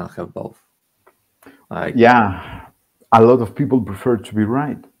 You cannot have both. Yeah, a lot of people prefer to be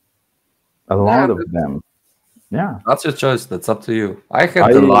right. A lot of them. Yeah, that's your choice. That's up to you. I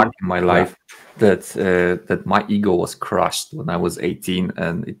had the luck in my life that my ego was crushed when I was 18,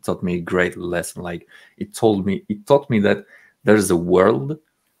 and it taught me a great lesson. Like it taught me that there's a world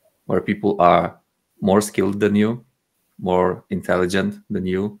where people are more skilled than you, more intelligent than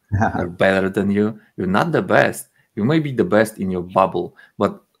you, are better than you. You're not the best. You may be the best in your bubble,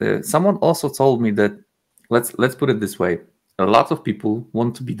 but someone also told me that let's put it this way: a lot of people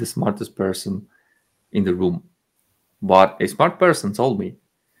want to be the smartest person in the room. But a smart person told me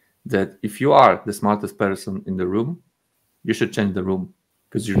that if you are the smartest person in the room, you should change the room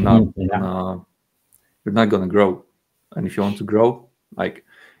because you're not gonna grow. And if you want to grow, like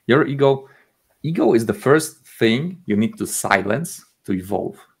your ego is the first thing you need to silence to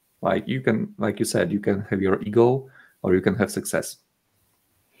evolve. Like you can, like you said, you can have your ego or you can have success.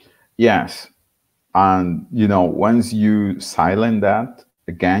 Yes. And once you silence that,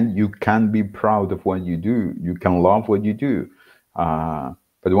 again, you can be proud of what you do. You can love what you do.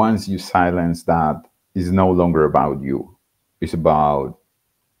 But once you silence that, it's no longer about you. It's about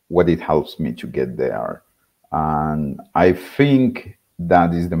what it helps me to get there. And I think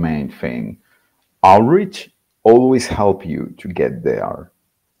that is the main thing. Outreach always help you to get there.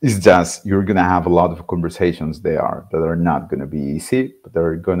 It's just you're going to have a lot of conversations there that are not going to be easy, but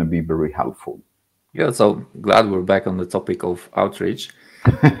they're going to be very helpful. Yeah, so glad we're back on the topic of outreach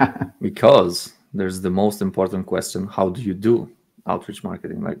because there's the most important question: how do you do outreach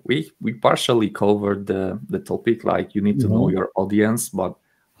marketing? Like we partially covered the topic, like you need to know your audience, but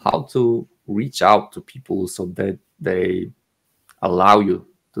how to reach out to people so that they allow you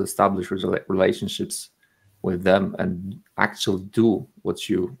to establish relationships with them and actually do what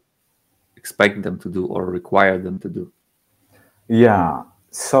you expect them to do or require them to do? Yeah.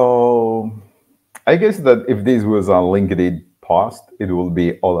 So I guess that if this was a LinkedIn post, it will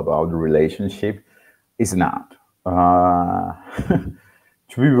be all about the relationship. It's not. To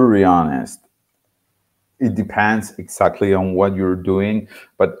be very honest, it depends exactly on what you're doing.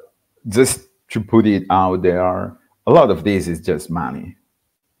 But just to put it out there, a lot of this is just money.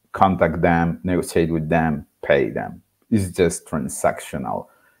 Contact them, negotiate with them, pay them. It's just transactional.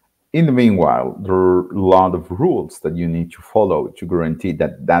 In the meanwhile, there are a lot of rules that you need to follow to guarantee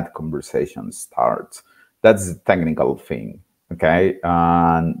that that conversation starts. That's the technical thing, okay?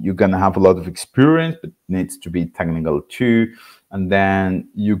 And you can have a lot of experience, but it needs to be technical too. And then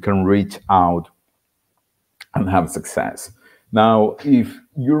you can reach out and have success. Now, if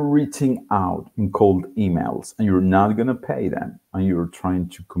you're reaching out in cold emails and you're not going to pay them and you're trying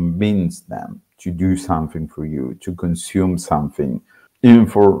to convince them to do something for you, to consume something, even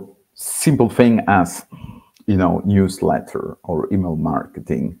for simple thing as, newsletter or email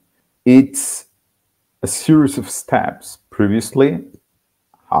marketing, it's a series of steps. Previously,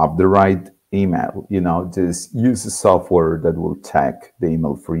 have the right email, just use a software that will check the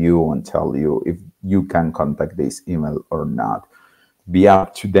email for you and tell you if you can contact this email or not. Be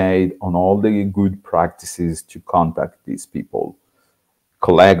up to date on all the good practices to contact these people.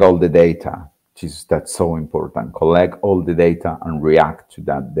 Collect all the data. That's so important. Collect all the data and react to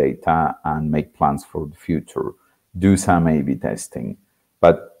that data and make plans for the future. Do some A/B testing.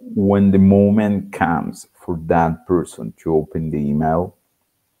 But when the moment comes for that person to open the email,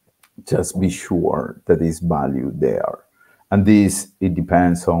 just be sure that is value there. And it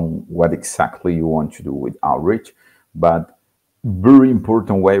depends on what exactly you want to do with outreach. But very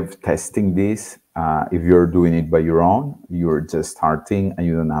important way of testing this, if you're doing it by your own, you're just starting and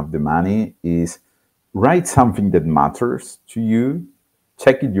you don't have the money, is write something that matters to you,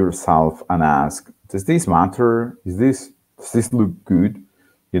 check it yourself and ask, does this matter? Does this look good?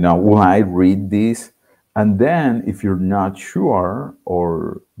 Will I read this? And then if you're not sure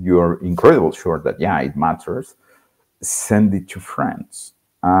or you're incredibly sure that, yeah, it matters, send it to friends.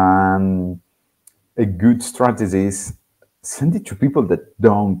 And a good strategy is send it to people that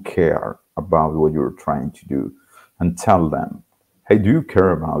don't care about what you're trying to do and tell them, hey, do you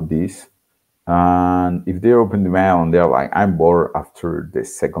care about this? And if they open the mail and they're like, I'm bored after the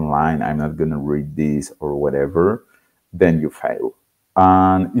second line, I'm not going to read this or whatever, then you fail.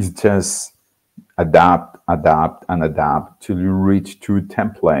 And it's just adapt till you reach to a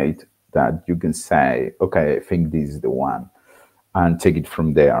template that you can say, okay, I think this is the one, and take it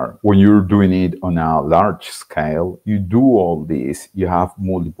from there. When you're doing it on a large scale, you do all this, you have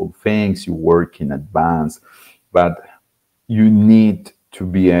multiple things, you work in advance, but you need to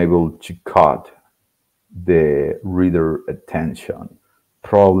be able to cut the reader attention,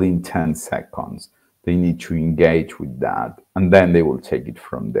 probably in 10 seconds. They need to engage with that, and then they will take it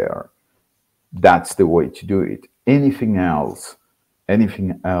from there. That's the way to do it. Anything else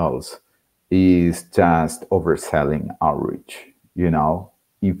is just overselling outreach.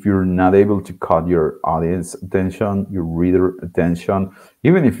 If you're not able to cut your audience attention, your reader attention,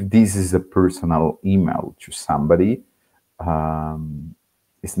 even if this is a personal email to somebody,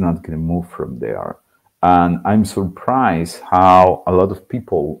 it's not going to move from there. And I'm surprised how a lot of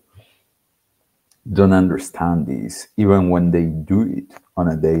people don't understand this, even when they do it on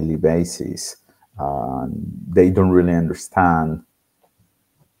a daily basis. They don't really understand,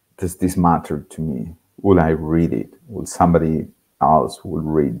 does this matter to me? Will I read it? Will somebody else will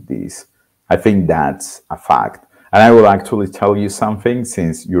read this? I think that's a fact. And I will actually tell you something,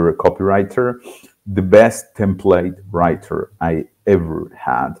 since you're a copywriter, the best template writer I ever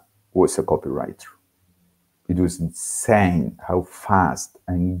had was a copywriter. It was insane how fast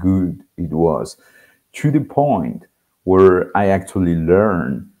and good it was, to the point where I actually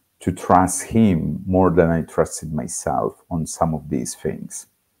learned to trust him more than I trusted myself on some of these things.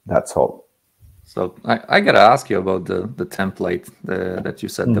 That's all. So I gotta ask you about the template that you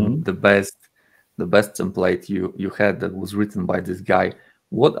said, the best template you had that was written by this guy.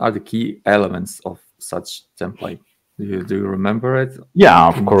 What are the key elements of such template? Do you remember it? Yeah,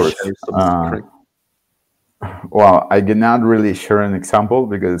 of course. Well, I cannot really share an example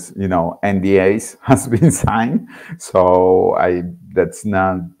because NDAs has been signed, so it's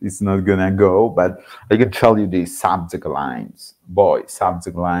not gonna go. But I can tell you the subject lines. Boy,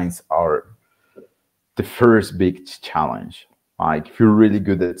 subject lines are the first big challenge. Like, if you're really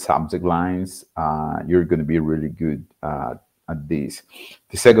good at subject lines, you're gonna be really good at at this.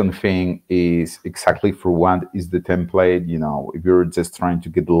 The second thing is exactly for what is the template. You know, if you're just trying to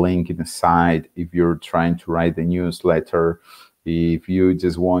get a link in a site, if you're trying to write a newsletter, if you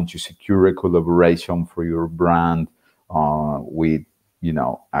just want to secure a collaboration for your brand with, you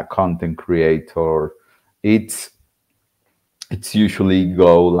know, a content creator, it's usually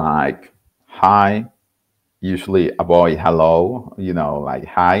go like hi, usually avoid hello, you know, like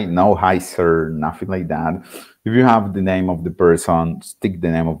hi, no hi sir, nothing like that. If you have the name of the person, stick the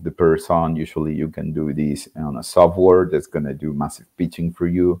name of the person. Usually you can do this on a software that's going to do massive pitching for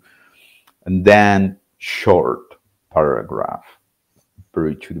you. And then short paragraph,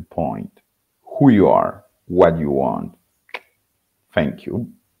 very to the point, who you are, what you want, thank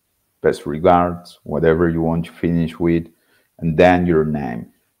you, best regards, whatever you want to finish with, and then your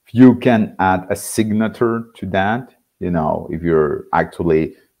name. If you can add a signature to that, you know, if you're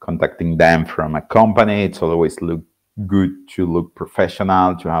actually contacting them from a company, it's always look good to look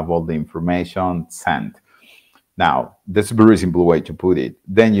professional, to have all the information sent. Now, that's a very simple way to put it.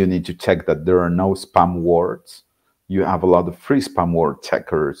 Then you need to check that there are no spam words. You have a lot of free spam word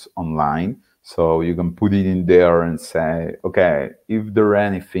checkers online. So you can put it in there and say, okay, if there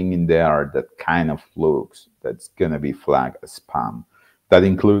anything in there that kind of looks, that's going to be flagged as spam. That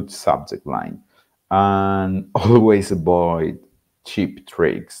includes subject line. And always avoid cheap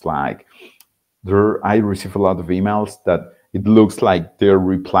tricks. Like I receive a lot of emails that it looks like they're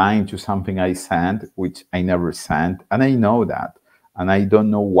replying to something I sent, which I never sent. And I know that. And I don't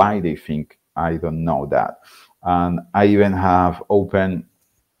know why they think I don't know that. And I even have open,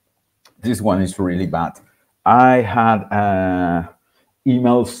 this one is really bad. I had an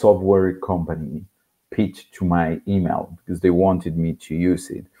email software company pitch to my email because they wanted me to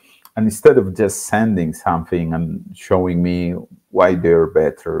use it. And instead of just sending something and showing me why they're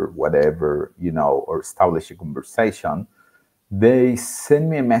better, whatever, you know, or establish a conversation, they send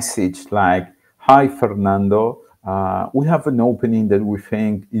me a message like, hi, Fernando, we have an opening that we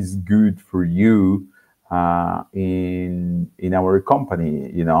think is good for you in our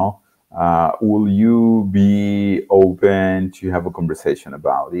company, you know. Will you be open to have a conversation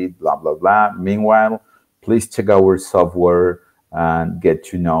about it, blah, blah, blah. Meanwhile, please check our software and get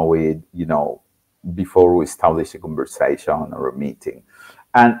to know it, you know, before we establish a conversation or a meeting.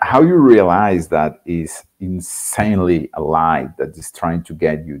 And how you realize that is insanely a lie that is trying to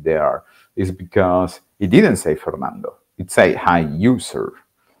get you there is because it didn't say Fernando. It say, hi, user.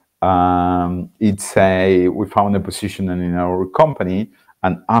 It say, we found a position in our company,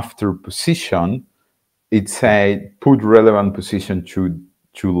 and after position, it said, put relevant position to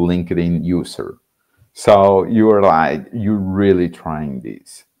LinkedIn user. So you're like, you're really trying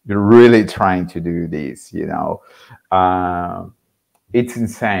this. You're really trying to do this, you know. It's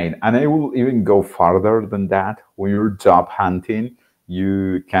insane. And I will even go farther than that. When you're job hunting,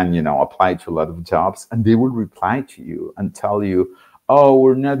 you can, you know, apply to a lot of jobs and they will reply to you and tell you, oh,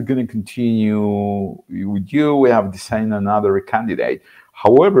 we're not going to continue with you. We have decided another candidate.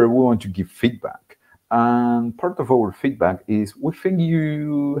 However, we want to give feedback. And part of our feedback is we think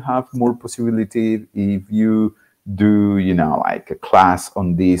you have more possibility if you do, you know, like a class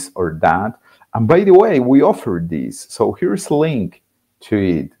on this or that. And by the way, we offer this. So here's a link to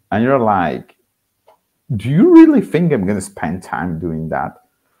it. And you're like, do you really think I'm going to spend time doing that?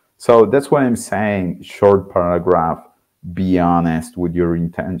 So that's why I'm saying short paragraph, be honest with your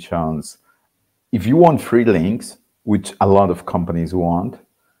intentions. If you want free links, which a lot of companies want,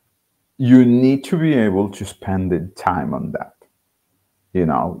 you need to be able to spend the time on that. You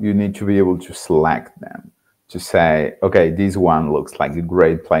know, you need to be able to select them, to say, okay, this one looks like a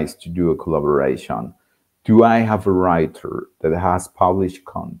great place to do a collaboration. Do I have a writer that has published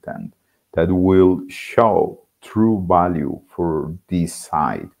content that will show true value for this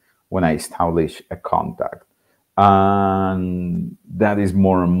site when I establish a contact? And that is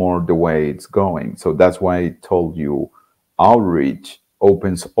more and more the way it's going. So that's why I told you outreach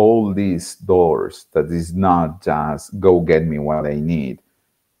opens all these doors that is not just go get me what I need,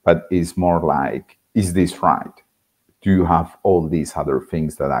 but is more like, is this right? Do you have all these other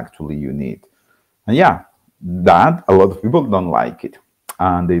things that actually you need? And yeah, that a lot of people don't like it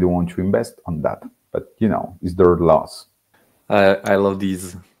and they don't want to invest on that. But you know, it's their loss. I love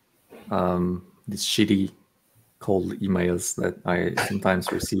these shitty cold emails that I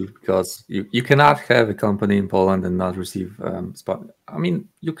sometimes receive, because you cannot have a company in Poland and not receive spam. I mean,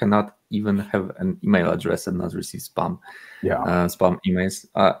 you cannot even have an email address and not receive spam. Spam emails.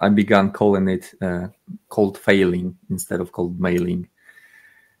 I began calling it cold failing instead of cold mailing.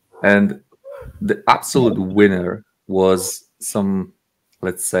 And the absolute winner was some,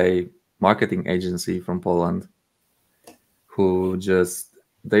 let's say, marketing agency from Poland who just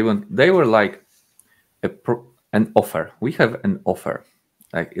they were like an offer. We have an offer,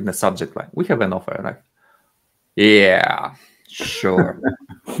 like in the subject line. We have an offer, like, yeah, sure.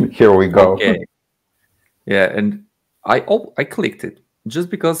 Here we go. Okay. Yeah, and I clicked it just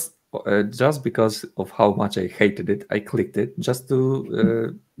because of how much I hated it. I clicked it just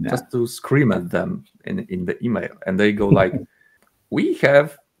to scream at them in the email, and they go like, "We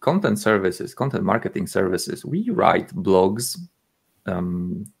have content services, content marketing services. We write blogs,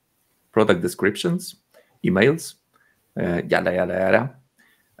 product descriptions, emails, yada yada yada.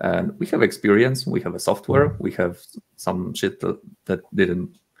 And we have experience. We have a software. We have some shit that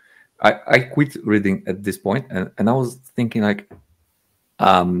didn't." I quit reading at this point, and I was thinking like,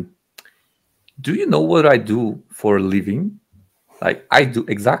 do you know what I do for a living? Like, I do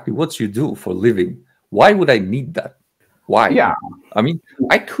exactly what you do for a living. Why would I need that? Why? Yeah. I mean,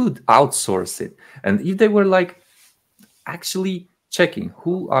 I could outsource it. And if they were like actually checking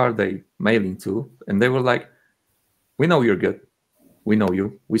who are they mailing to, and they were like, we know you're good. We know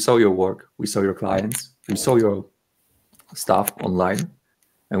you. We saw your work. We saw your clients. We saw your stuff online.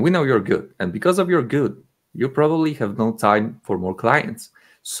 And we know you're good. And because of your good, you probably have no time for more clients.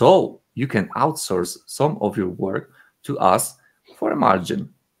 So you can outsource some of your work to us for a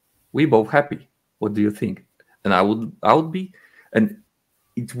margin. We both happy. What do you think? And I would be, and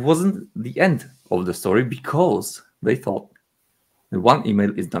it wasn't the end of the story, because they thought that one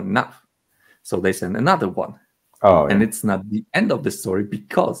email is not enough. So they sent another one. Oh, and it's not the end of the story,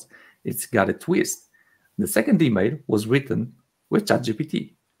 because it's got a twist. The second email was written with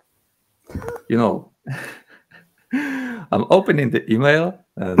ChatGPT. You know, I'm opening the email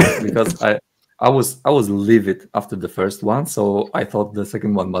because I was livid after the first one, so I thought the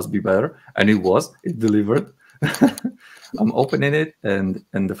second one must be better, and it was. It delivered. I'm opening it, and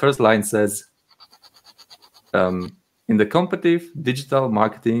the first line says, in the competitive digital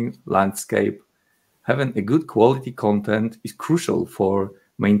marketing landscape, having a good quality content is crucial for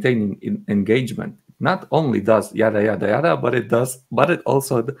maintaining engagement. Not only does yada yada yada, but it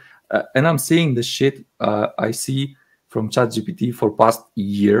also, and I'm seeing the shit I see from ChatGPT for past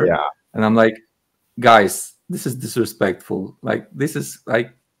year, yeah. And I'm like, guys, this is disrespectful. Like, this is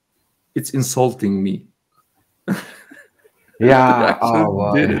like, it's insulting me. Yeah.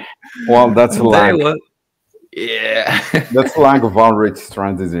 Well, that's a lack. Yeah. That's a lack of outreach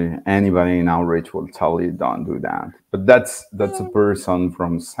strategy. Anybody in outreach will tell you don't do that. But that's a person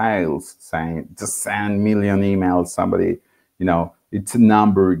from sales saying just send million emails. Somebody, it's a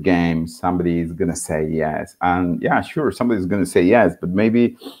number game. Somebody is gonna say yes, and yeah, sure, somebody's gonna say yes. But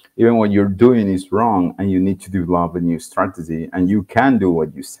maybe even what you're doing is wrong, and you need to develop a new strategy. And you can do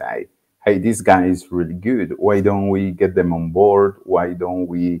what you say. Hey, this guy is really good. Why don't we get them on board? Why don't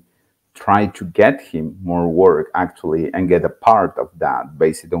we try to get him more work actually and get a part of that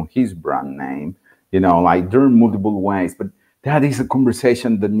based on his brand name? Like there are multiple ways, but that is a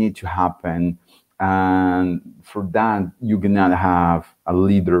conversation that needs to happen. And for that, you cannot have a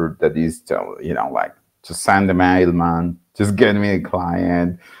leader that is, like, just send a mail, man, just get me a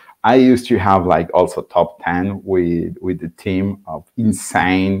client. I used to have like also top 10 with the team of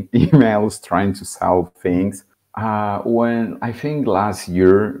insane emails trying to sell things. When I think last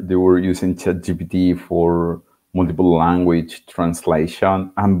year they were using ChatGPT for multiple language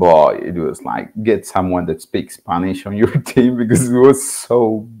translation, and boy, it was like, get someone that speaks Spanish on your team, because it was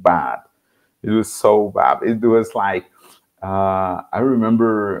so bad. It was so bad. It was like, I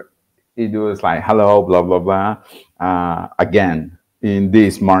remember it was like, hello, blah, blah, blah. Again, in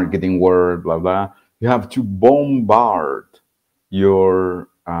this marketing world, blah, blah, you have to bombard your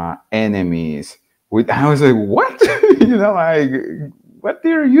enemies with, I was like, what? Like, what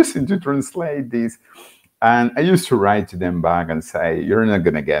they're using to translate this? And I used to write to them back and say, you're not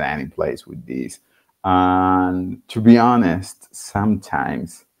going to get any place with this. And to be honest,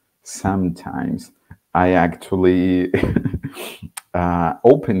 sometimes I actually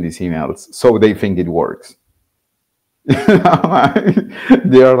open these emails so they think it works.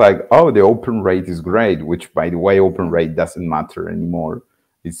 They are like, oh, the open rate is great, which, by the way, open rate doesn't matter anymore.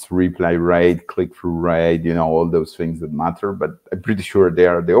 It's reply rate, click-through rate, all those things that matter. But I'm pretty sure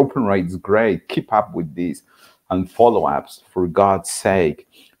the open rate is great. Keep up with this. And follow-ups, for God's sake,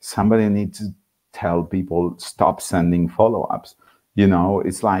 somebody needs to tell people, stop sending follow-ups.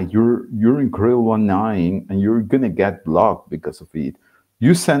 It's like you're incredible annoying, and you're gonna get blocked because of it.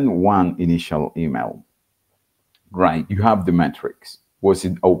 You send one initial email, right? You have the metrics. Was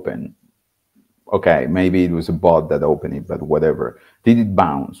it open? Okay, maybe it was a bot that opened it, but whatever. Did it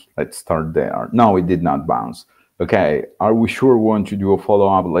bounce? Let's start there. No, it did not bounce. Okay, are we sure we want to do a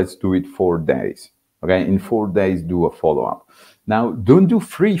follow-up? Let's do it 4 days. Okay, in 4 days, do a follow-up. Now, don't do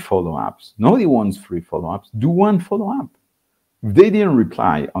 3 follow-ups. Nobody wants 3 follow-ups. Do 1 follow-up. If they didn't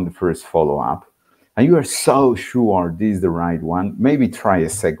reply on the first follow-up, and you are so sure this is the right one, maybe try a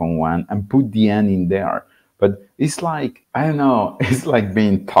second one and put the end in there. But it's like, I don't know, it's like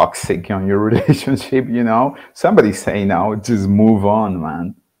being toxic on your relationship, you know? Somebody say now, just move on,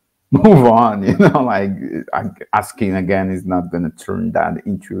 man. Move on, you know, like asking again is not going to turn that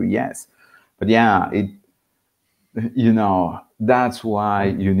into a yes. But yeah, you know, that's why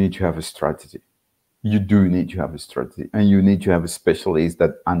you need to have a strategy. You do need to have a strategy, and you need to have a specialist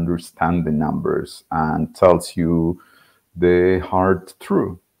that understands the numbers and tells you the hard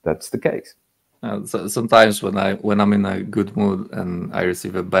truth. That's the case. So sometimes when I'm in a good mood and I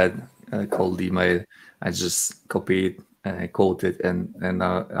receive a bad cold email, I just copy it, quote it, and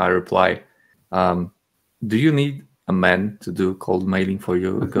I reply. Do you need a man to do cold mailing for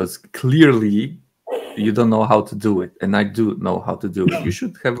you? Because clearly you don't know how to do it, and I do know how to do it. You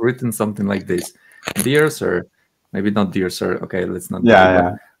should have written something like this: "Dear sir," maybe not "Dear sir." Okay, let's not.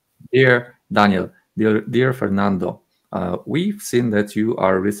 Yeah. Dear Daniel, dear Fernando, we've seen that you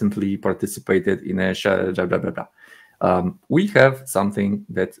are recently participated in a blah, blah, blah, blah. We have something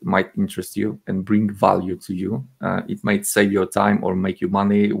that might interest you and bring value to you. It might save your time or make you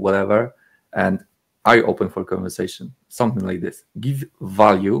money, whatever. And are you open for conversation? Something like this. Give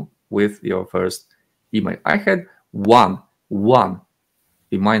value with your first email. I had one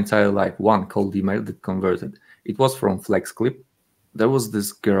in my entire life, one cold email that converted. It was from FlexClip. There was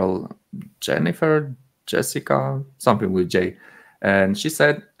this girl, Jessica, something with J. And she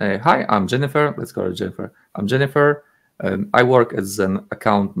said, hi, I'm Jennifer. Let's call her Jennifer. I'm Jennifer. I work as an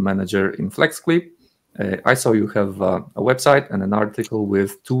account manager in FlexClip. I saw you have a website and an article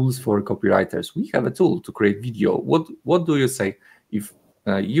with tools for copywriters. We have a tool to create video. What do you say if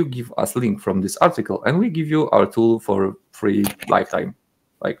you give us link from this article and we give you our tool for free lifetime?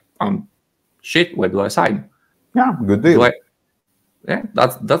 Like, shit, where do I sign? Yeah, good deal. Yeah,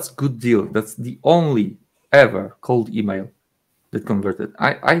 that's good deal. That's the only ever cold email that converted.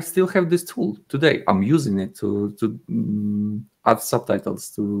 I still have this tool today. I'm using it to add subtitles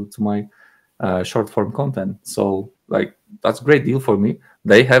to my short form content. So like, that's a great deal for me.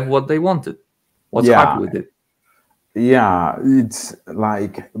 They have what they wanted. What's hard with it? Yeah, it's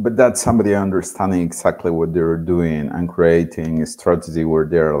like, but that's somebody understanding exactly what they're doing and creating a strategy where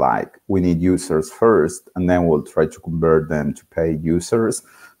they're like, we need users first, and then we'll try to convert them to paid users,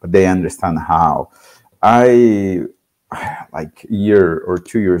 but they understand how. Like a year or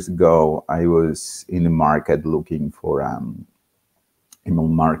 2 years ago, I was in the market looking for email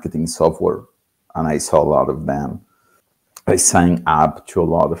marketing software, and I saw a lot of them. I signed up to a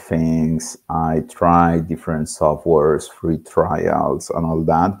lot of things. I tried different softwares, free trials and all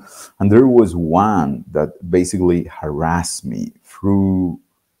that. And there was one that basically harassed me through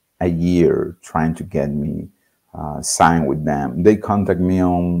a year trying to get me signed with them. They contact me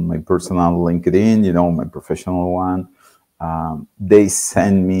on my personal LinkedIn, you know, my professional one. They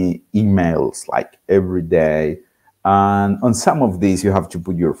send me emails like every day. And on some of these, you have to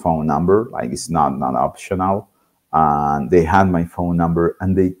put your phone number, like it's not optional. And they had my phone number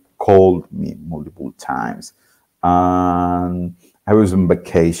and they called me multiple times. And I was on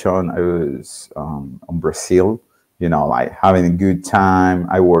vacation. I was on Brazil, you know, like having a good time.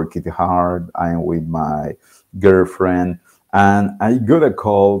 I work it hard. I am with my girlfriend. And I got a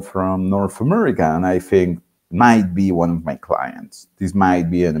call from North America, and I think might be one of my clients. This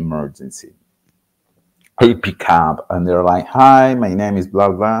might be an emergency. I pick up and they're like, hi, my name is blah,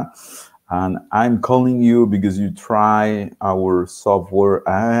 blah. And I'm calling you because you try our software.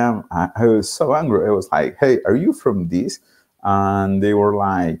 I was so angry. I was like, hey, are you from this? And they were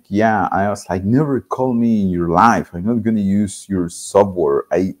like, yeah. I was like, never call me in your life. I'm not going to use your software.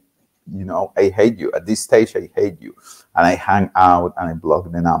 I hate you. At this stage, I hate you. And I hang out and I block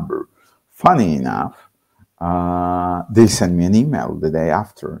the number. Funny enough, they sent me an email the day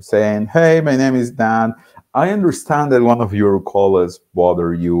after saying, hey, my name is Dan. I understand that one of your callers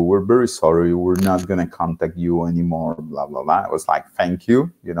bother you. We're very sorry. We're not going to contact you anymore, blah, blah, blah. I was like, thank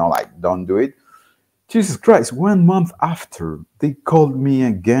you. You know, like, don't do it. Jesus Christ, 1 month after, they called me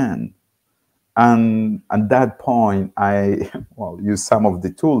again. And at that point, I used some of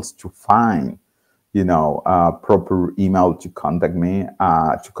the tools to find, you know, proper email to contact me,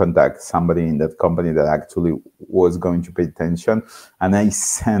 to contact somebody in that company that actually was going to pay attention. And I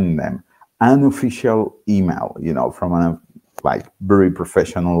send them an official email, you know, from a like very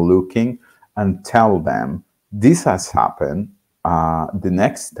professional looking, and tell them this has happened. The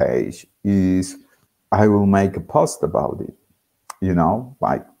next stage is I will make a post about it, you know,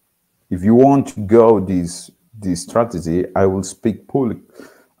 like if you want to go this strategy, I will speak public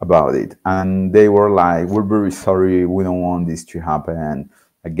about it. And they were like, we're very sorry, we don't want this to happen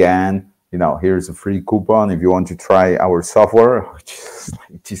again. You know, here's a free coupon if you want to try our software. Just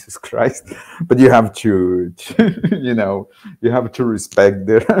like, Jesus Christ. But you have to you know, you have to respect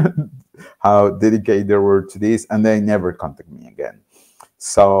their how dedicated they were to this, and they never contact me again.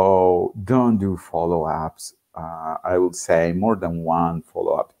 So don't do follow-ups. I would say more than one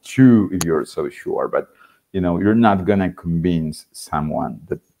follow-up, two if you're so sure. But you know, you're not gonna convince someone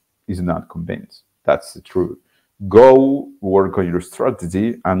that is not convinced. That's the truth. Go work on your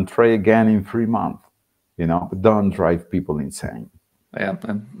strategy and try again in 3 months. You know, but don't drive people insane. Yeah,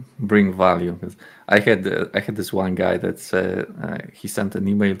 and bring value. 'Cause I had this one guy that said he sent an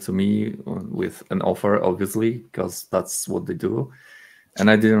email to me with an offer, obviously, because that's what they do, and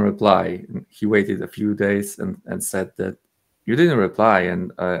I didn't reply. He waited a few days and said that you didn't reply,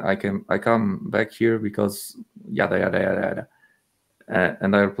 and I come back here because yada yada yada yada.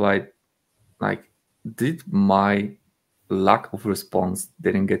 And I replied, like, did my lack of response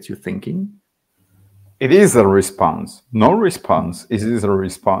didn't get you thinking? It is a response. No response is a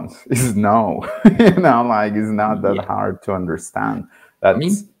response. It's no. You know, like it's not that hard to understand. That's, I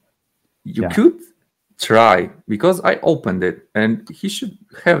mean, you could try, because I opened it, and he should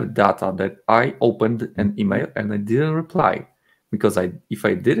have data that I opened an email and I didn't reply, because if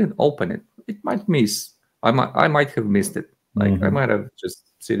I didn't open it, it might miss. I might have missed it. Like I might have just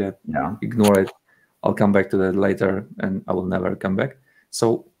seen it, ignore it. I'll come back to that later, and I will never come back.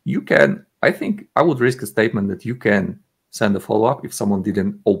 So you can. I think I would risk a statement that you can send a follow-up if someone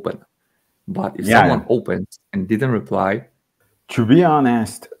didn't open. But if someone opened and didn't reply... To be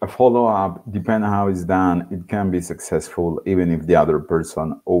honest, a follow-up, depending on how it's done, it can be successful even if the other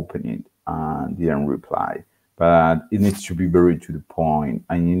person opened it and didn't reply. But it needs to be very to the point,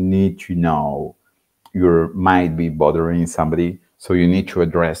 and you need to know you might be bothering somebody, so you need to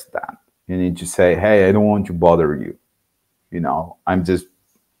address that. You need to say, hey, I don't want to bother you. You know, I'm just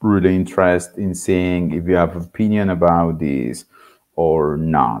really interested in seeing if you have opinion about this or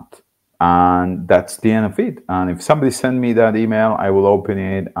not. And that's the end of it. And if somebody send me that email, I will open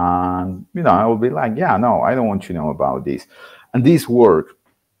it and, you know, I will be like, yeah, no, I don't want to know about this. And this work,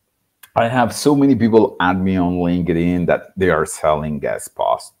 I have so many people add me on LinkedIn that they are selling guest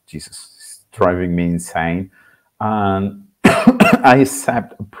posts. Jesus, it's driving me insane. And I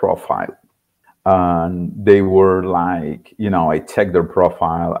accept a profile. And they were like, you know, I check their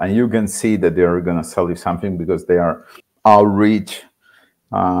profile and you can see that they're going to sell you something because they are outreach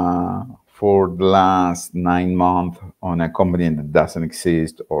for the last 9 months on a company that doesn't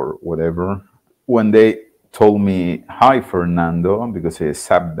exist or whatever. When they told me, hi, Fernando, because I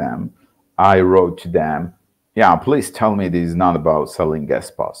accept them, I wrote to them, yeah, please tell me this is not about selling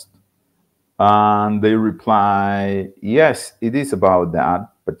guest posts. And they reply, yes, it is about that,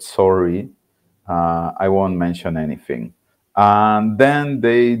 but sorry, I won't mention anything. And then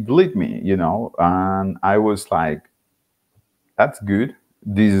they delete me, you know, and I was like, that's good.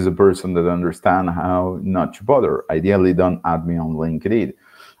 This is a person that understands how not to bother. Ideally, don't add me on LinkedIn.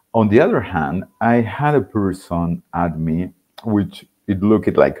 On the other hand, I had a person add me, which it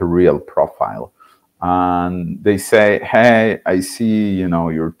looked like a real profile. And they say, hey, I see, you know,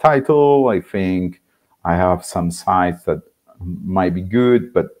 your title. I think I have some sites that might be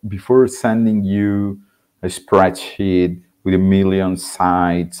good, but before sending you a spreadsheet with 1 million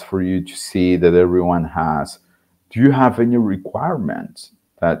sites for you to see that everyone has, do you have any requirements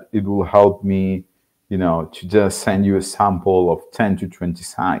that it will help me, you know, to just send you a sample of 10 to 20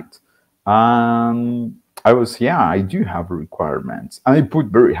 sites? I was, yeah, I do have requirements. And I put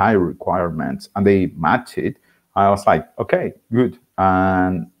very high requirements and they match it. I was like, okay, good.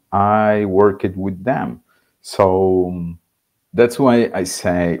 And I work it with them. So that's why I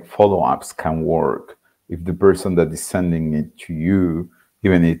say follow-ups can work if the person that is sending it to you,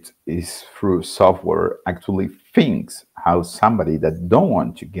 even if it is through software, actually thinks how somebody that don't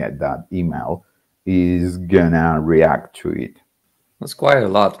want to get that email is gonna react to it. That's quite a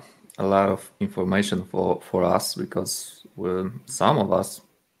lot of information for us, because some of us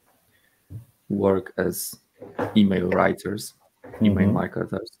work as email writers, email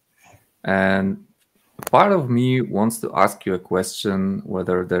marketers, and part of me wants to ask you a question,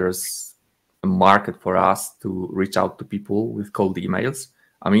 whether there's a market for us to reach out to people with cold emails.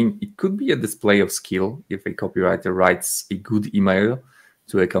 I mean, it could be a display of skill if a copywriter writes a good email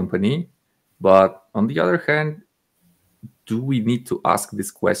to a company. But on the other hand, do we need to ask this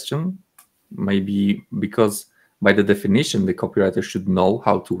question? Maybe because by the definition, the copywriter should know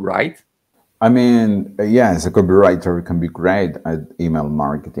how to write. I mean, yes, a copywriter can be great at email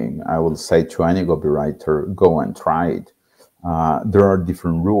marketing. I will say to any copywriter, go and try it. There are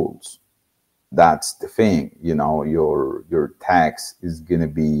different rules. That's the thing. Your text is gonna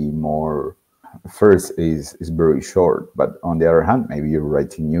be more. First is very short, but on the other hand, maybe you're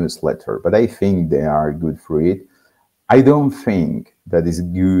writing newsletter. But I think they are good for it. I don't think that is a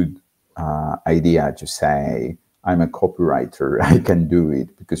good idea to say I'm a copywriter, I can do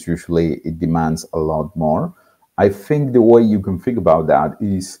it, because usually it demands a lot more. I think the way you can think about that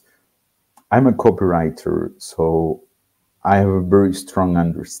is I'm a copywriter, so I have a very strong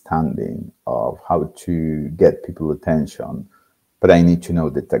understanding of how to get people's attention, but I need to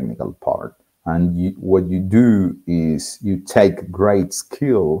know the technical part. And what you do is you take great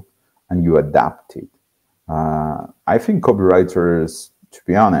skill and you adapt it. I think copywriters, to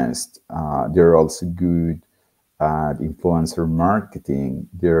be honest, they're also good at influencer marketing.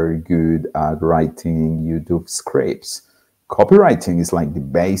 They're good at writing YouTube scripts. Copywriting is like the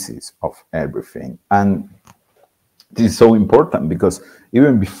basis of everything. And this is so important because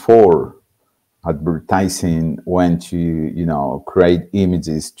even before advertising went to, create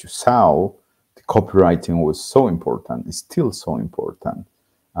images to sell, the copywriting was so important. It's still so important.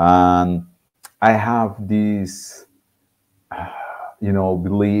 And I have this,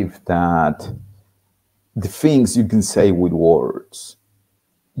 belief that the things you can say with words,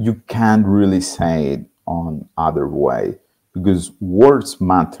 you can't really say it on other way, because words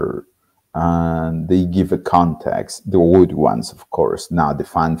matter and they give a context. The good ones, of course, not the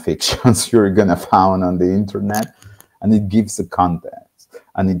fan fictions you're gonna find on the internet, and it gives a context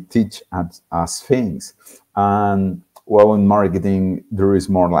and it teaches us things. And well, in marketing, there is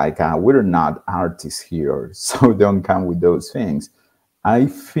more like, we're not artists here, so don't come with those things. I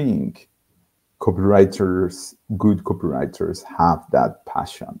think copywriters, good copywriters, have that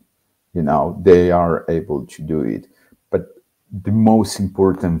passion. They are able to do it. But the most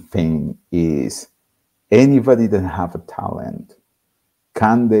important thing is anybody that have a talent,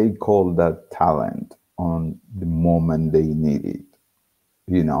 can they call that talent on the moment they need it?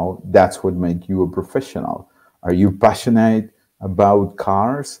 That's what makes you a professional. Are you passionate about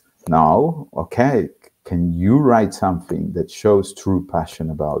cars? No. Okay. Can you write something that shows true passion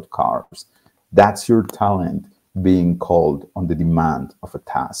about cars? That's your talent being called on the demand of a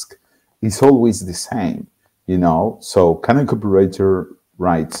task. It's always the same, So can a copywriter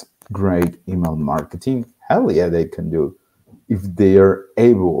write great email marketing? Hell yeah, they can do. If they are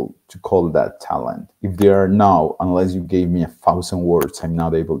able to call that talent. If they are now, unless you gave me 1,000 words, I'm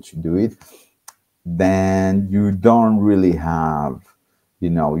not able to do it, then you don't really have,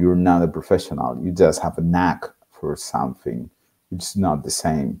 you're not a professional. You just have a knack for something. It's not the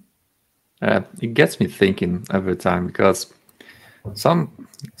same. It gets me thinking every time, because some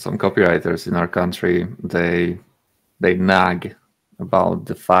copywriters in our country, they nag about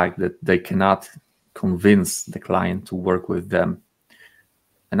the fact that they cannot convince the client to work with them.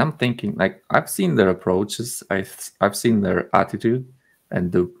 And I'm thinking, like, I've seen their approaches, I've seen their attitude,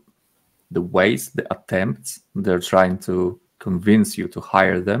 and the ways, the attempts they're trying to convince you to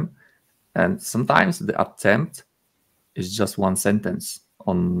hire them. And sometimes the attempt is just one sentence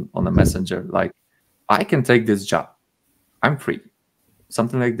on a messenger, like, I can take this job, I'm free,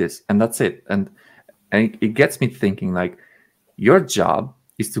 something like this, and that's it. And it gets me thinking, like, your job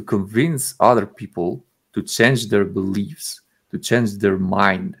is to convince other people to change their beliefs, to change their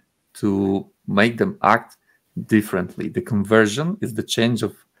mind, to make them act differently. The conversion is the change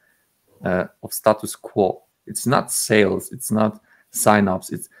of status quo. It's not sales, it's not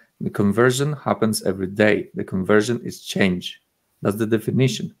sign-ups. It's the conversion happens every day. The conversion is change. That's the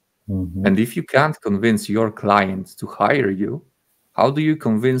definition. Mm-hmm. And if you can't convince your client to hire you, how do you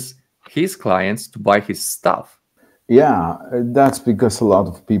convince his clients to buy his stuff? Yeah, that's because a lot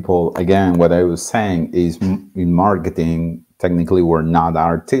of people, again, what I was saying is in marketing, technically we're not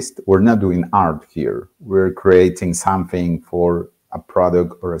artists. We're not doing art here. We're creating something for a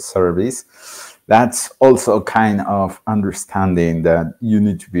product or a service. That's also kind of understanding that you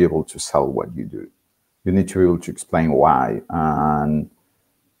need to be able to sell what you do. You need to be able to explain why. And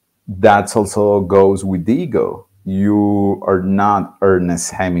that also goes with the ego. You are not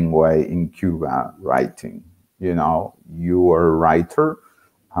Ernest Hemingway in Cuba writing. You are a writer.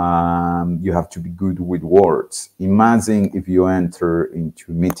 You have to be good with words. Imagine if you enter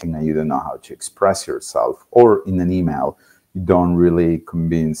into a meeting and you don't know how to express yourself, or in an email, you don't really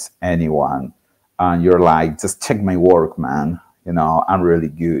convince anyone. And you're like, just check my work, man. I'm really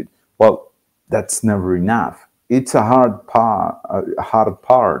good. Well, that's never enough. It's a hard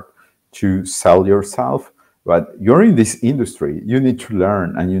part to sell yourself, But you're in this industry, you need to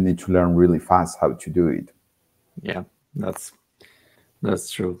learn, and you need to learn really fast how to do it. Yeah, that's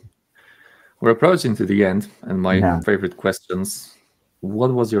true. We're approaching to the end, and my Yeah. favorite questions.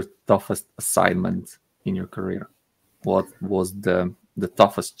 What was your toughest assignment in your career? What was the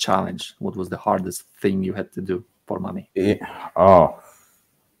toughest challenge? What was the hardest thing you had to do for money? Oh,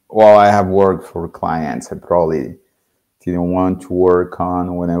 well, I have worked for clients I probably didn't want to work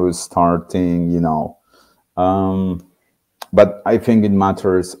on when I was starting, But I think it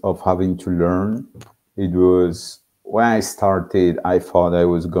matters of having to learn. It was when I started, I thought I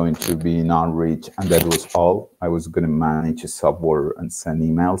was going to be in outreach, and that was all. I was going to manage a software and send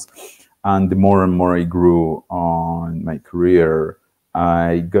emails. And the more and more I grew on my career,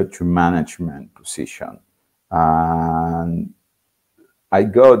 I got to management position. And I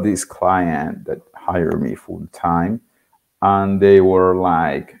got this client that hired me full time, and they were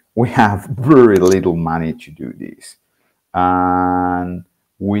like, we have very little money to do this, and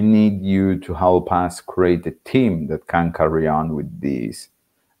we need you to help us create a team that can carry on with this,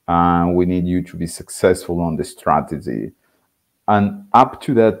 and we need you to be successful on the strategy. And up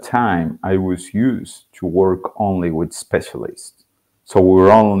to that time, I was used to work only with specialists. So we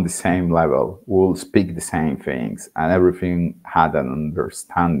were all on the same level. We'll speak the same things, and everything had an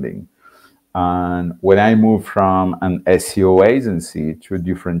understanding. And when I moved from an SEO agency to a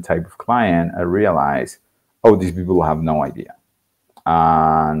different type of client, I realized, oh, these people have no idea.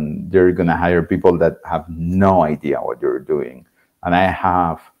 And they're going to hire people that have no idea what they're doing. And I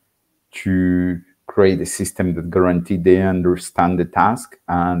have to create a system that guarantees they understand the task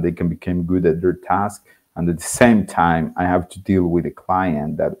and they can become good at their task. And at the same time, I have to deal with a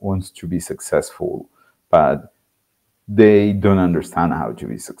client that wants to be successful, but they don't understand how to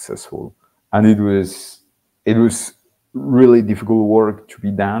be successful. And it was really difficult work to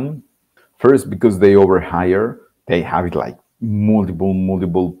be done. First, because they overhire, they have it like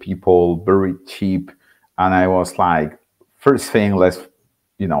multiple people, very cheap. And I was like, first thing, let's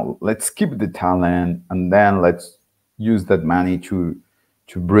keep the talent, and then let's use that money to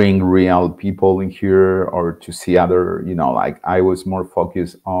bring real people in here, or to see other, like I was more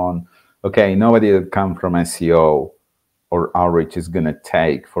focused on, okay, nobody that come from SEO or outreach is going to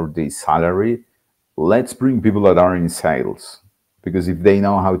take for this salary. Let's bring people that are in sales, because if they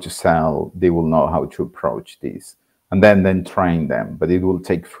know how to sell, they will know how to approach this, and then train them. But it will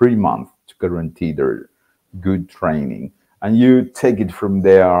take 3 months to guarantee their good training. And you take it from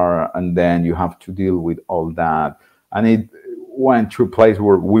there, and then you have to deal with all that. And it went to a place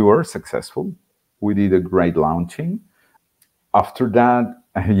where we were successful. We did a great launching. After that,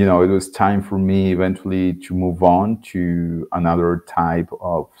 it was time for me eventually to move on to another type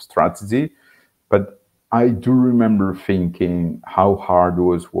of strategy. But I do remember thinking how hard it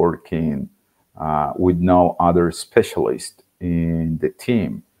was working with no other specialist in the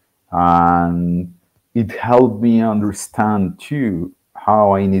team. And it helped me understand too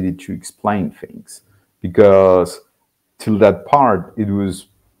how I needed to explain things, because till that part, it was,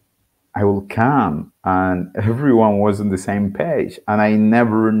 I will come and everyone was on the same page. And I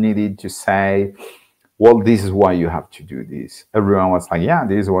never needed to say, well, this is why you have to do this. Everyone was like, yeah,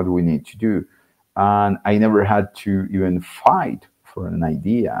 this is what we need to do. And I never had to even fight for an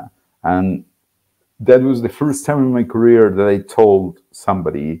idea. And that was the first time in my career that I told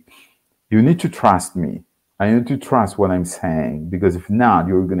somebody, you need to trust me. I need to trust what I'm saying, because if not,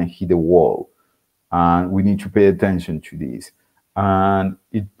 you're going to hit a wall. And we need to pay attention to this. And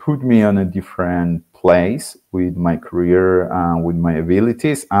it put me on a different place with my career and with my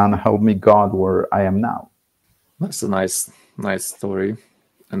abilities, and helped me got where I am now. That's a nice story.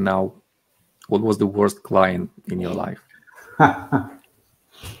 And now, what was the worst client in your life?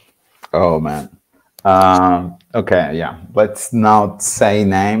 Oh, man. Okay, yeah. Let's not say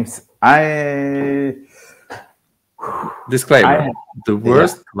names. Disclaimer, the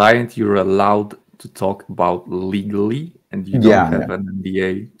worst client you're allowed to talk about legally, and you don't have an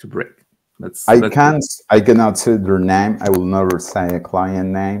NDA to break. I cannot say their name. I will never say a client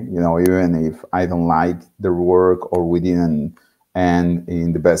name, even if I don't like their work or we didn't end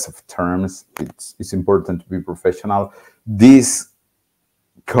in the best of terms. It's important to be professional. This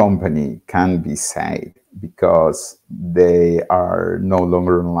company can be said because they are no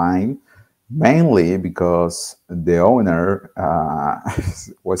longer online, mainly because the owner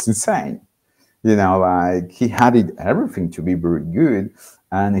was insane. Like he had everything to be very good,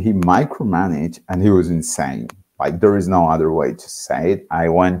 and he micromanaged, and he was insane. Like there is no other way to say it. I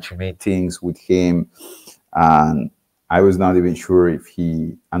went to meetings with him, and I was not even sure if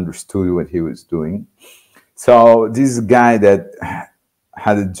he understood what he was doing. So this guy that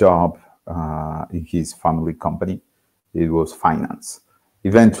had a job in his family company. It was finance.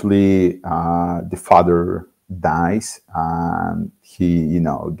 Eventually, the father dies, and he,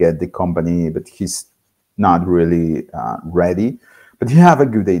 get the company, but he's not really ready. But he have a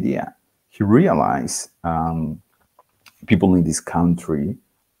good idea. He realized people in this country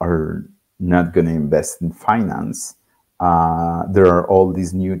are not going to invest in finance. There are all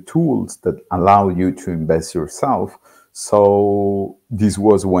these new tools that allow you to invest yourself. So this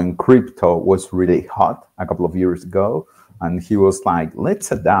was when crypto was really hot a couple of years ago. And he was like,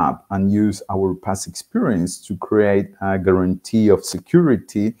 let's adapt and use our past experience to create a guarantee of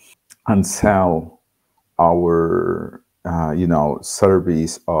security and sell our,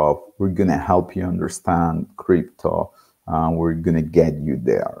 service of, we're going to help you understand crypto. We're going to get you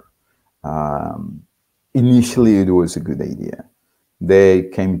there. Initially, it was a good idea. They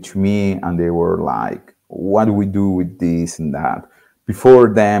came to me and they were like, what do we do with this and that? Before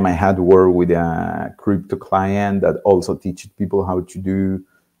them, I had worked with a crypto client that also teaches people how to do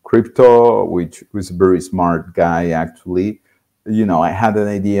crypto, which was a very smart guy, actually. I had an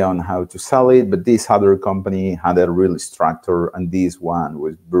idea on how to sell it, but this other company had a real structure, and this one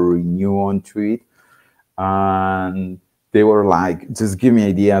was very new onto it. And they were like, just give me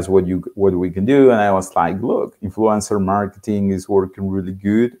ideas what we can do. And I was like, look, influencer marketing is working really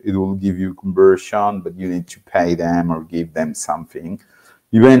good. It will give you conversion, but you need to pay them or give them something.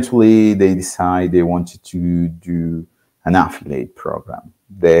 Eventually, they decide they wanted to do an affiliate program.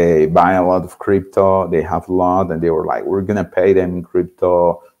 They buy a lot of crypto, they have a lot, and they were like, we're going to pay them in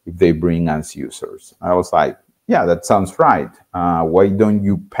crypto if they bring us users. I was like, yeah, that sounds right. Why don't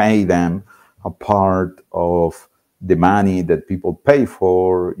you pay them a part of the money that people pay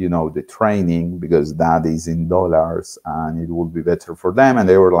for, the training, because that is in dollars and it will be better for them. And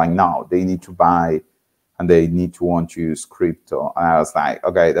they were like, no, they need to buy and they need to want to use crypto. And I was like,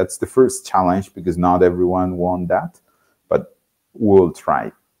 okay, that's the first challenge because not everyone want that, but we'll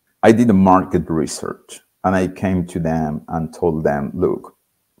try. I did a market research and I came to them and told them, look,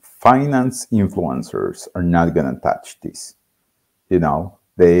 finance influencers are not going to touch this.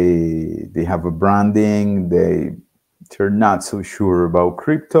 They have a branding, they're not so sure about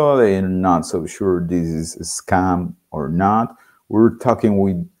crypto. They're not so sure this is a scam or not. We're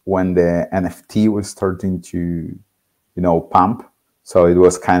talking when the NFT was starting to, pump. So it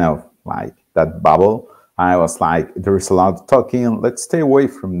was kind of like that bubble. I was like, there's a lot of talking. Let's stay away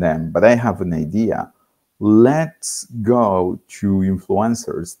from them. But I have an idea. Let's go to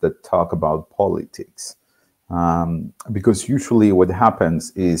influencers that talk about politics. Because usually what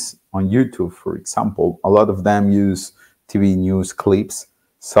happens is on YouTube, for example, a lot of them use TV news clips,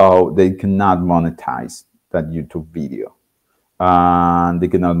 so they cannot monetize that YouTube video. They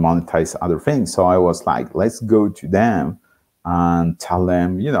cannot monetize other things. So I was like, let's go to them and tell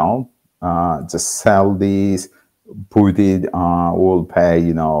them, just sell this, put it, we'll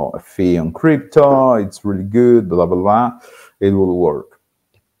pay, a fee on crypto. It's really good, blah, blah, blah. It will work.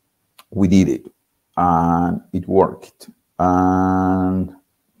 We did it. And it worked. And,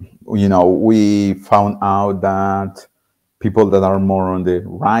 we found out that people that are more on the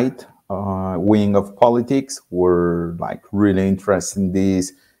right wing of politics were like really interested in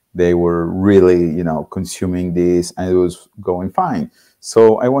this. They were really, consuming this, and it was going fine.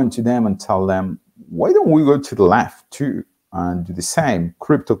 So I went to them and tell them, why don't we go to the left too and do the same?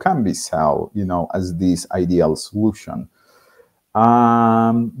 Crypto can be sold, as this ideal solution.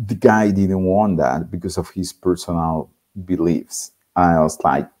 The guy didn't want that because of his personal beliefs. I was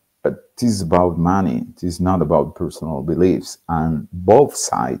like, but this is about money. This is not about personal beliefs. And both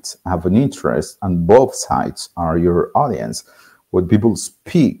sides have an interest and both sides are your audience. What people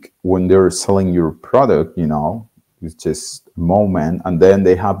speak when they're selling your product, it's just a moment. And then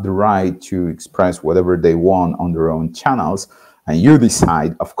they have the right to express whatever they want on their own channels. And you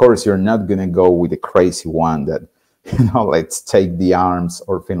decide, of course, you're not going to go with the crazy one that, let's take the arms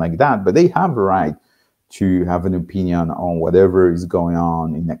or thing like that. But they have the right to have an opinion on whatever is going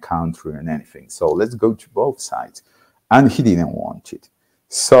on in a country and anything. So let's go to both sides. And he didn't want it.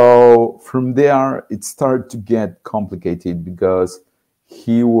 So from there, it started to get complicated because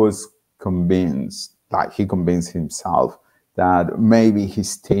he was convinced, like he convinced himself that maybe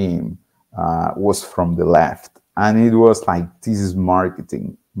his team was from the left. And it was like, this is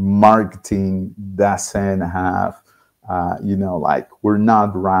marketing. Marketing doesn't have we're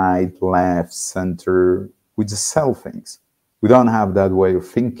not right, left, center. We just sell things. We don't have that way of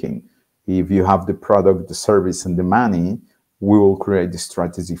thinking. If you have the product, the service, and the money, we will create the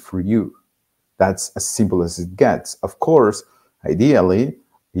strategy for you. That's as simple as it gets. Of course, ideally,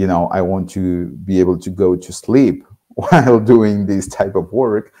 I want to be able to go to sleep while doing this type of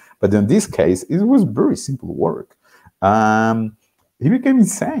work. But in this case, it was very simple work. He became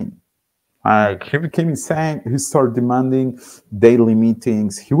insane. He became insane. He started demanding daily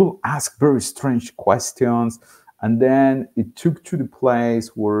meetings. He will ask very strange questions. And then it took to the place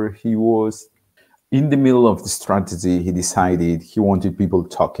where he was in the middle of the strategy. He decided he wanted people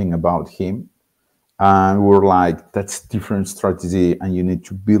talking about him. And we were like, that's different strategy and you need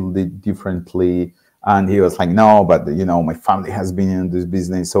to build it differently. And he was like, no, but my family has been in this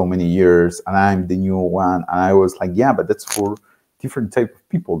business so many years and I'm the new one. And I was like, yeah, but that's for different type of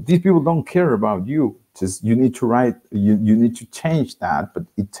people. These people don't care about you. Just you need to write, you need to change that, but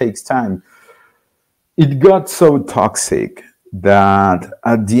it takes time. It got so toxic that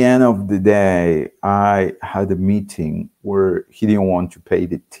at the end of the day, I had a meeting where he didn't want to pay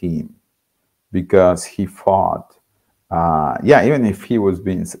the team because he thought, even if he was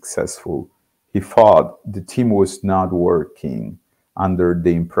being successful, he thought the team was not working under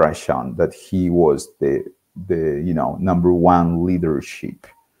the impression that he was the number one leadership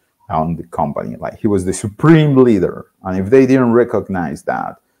on the company. Like he was the supreme leader. And if they didn't recognize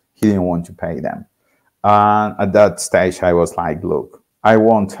that, he didn't want to pay them. And at that stage, I was like, look, I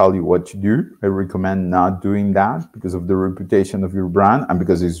won't tell you what to do. I recommend not doing that because of the reputation of your brand and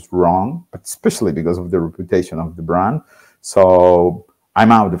because it's wrong, but especially because of the reputation of the brand. So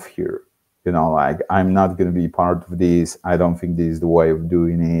I'm out of here. I'm not going to be part of this. I don't think this is the way of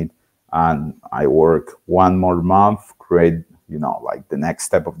doing it. And I work one more month, create, the next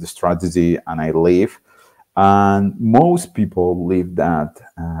step of the strategy, and I leave. And most people leave that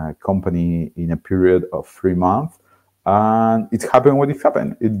company in a period of 3 months. And it happened what it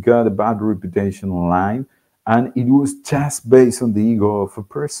happened. It got a bad reputation online. And it was just based on the ego of a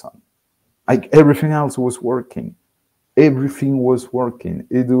person. Like everything else was working. Everything was working.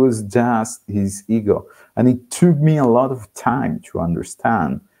 It was just his ego. And it took me a lot of time to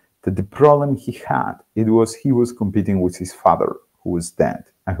understand that the problem he had, he was competing with his father, who was dead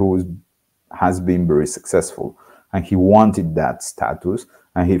and has been very successful. And he wanted that status.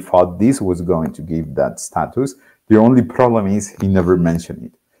 And he thought this was going to give that status. The only problem is he never mentioned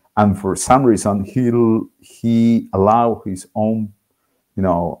it. And for some reason, he allowed his own,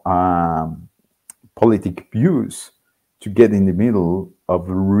 politic views to get in the middle of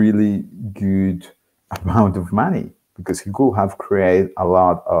a really good amount of money, because he could have created a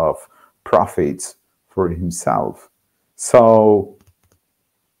lot of profits for himself. So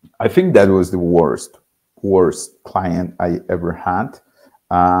I think that was the worst client I ever had.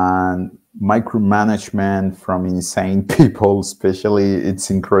 And micromanagement from insane people, especially,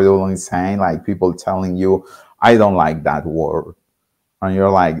 it's incredibly insane. Like people telling you, I don't like that word. And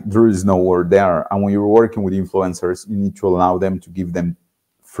you're like, there is no word there. And when you're working with influencers, you need to allow them to give them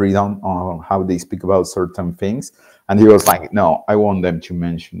freedom on how they speak about certain things. And he was like, no, I want them to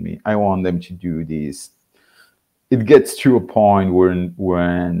mention me. I want them to do this. It gets to a point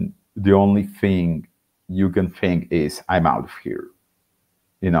when the only thing you can think is, I'm out of here.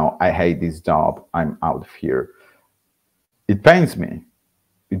 I hate this job. I'm out of here. It pains me.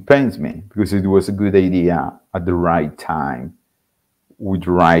 It pains me because it was a good idea at the right time with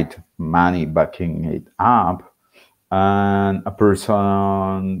the right money backing it up. And a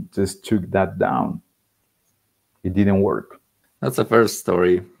person just took that down. It didn't work. That's the first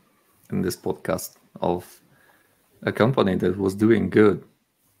story in this podcast of a company that was doing good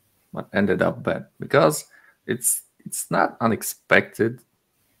but ended up bad, because it's not unexpected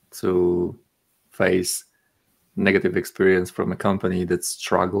to face negative experience from a company that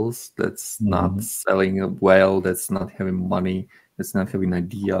struggles, that's not selling well, that's not having money, that's not having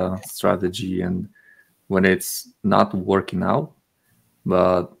idea, strategy, and when it's not working out.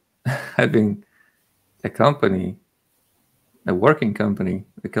 But having a company, a working company,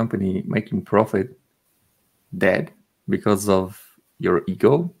 a company making profit dead because of your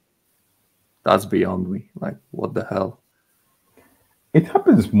ego, that's beyond me. Like, what the hell? It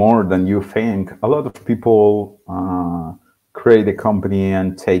happens more than you think. A lot of people create a company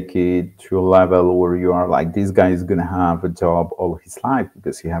and take it to a level where you are like, this guy is going to have a job all his life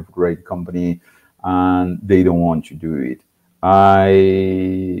because he have a great company, and they don't want to do it.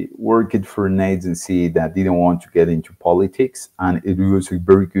 I worked for an agency that didn't want to get into politics, and it was a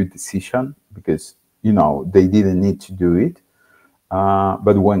very good decision because, they didn't need to do it.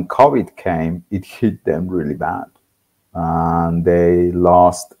 But when COVID came, it hit them really bad. And they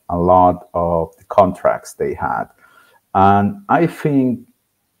lost a lot of the contracts they had. And I think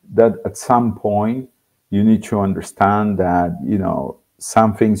that at some point, you need to understand that,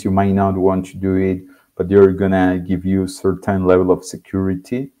 some things you might not want to do it, but they're going to give you a certain level of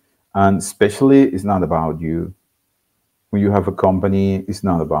security. And especially, it's not about you. when you have a company, it's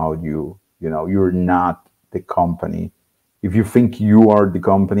not about you. You know, you're not the company. If you think you are the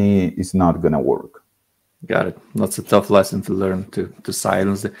company, it's not gonna work. Got it. That's a tough lesson to learn, to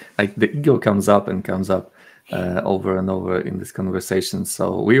silence it. Like the ego comes up and comes up over and over in this conversation.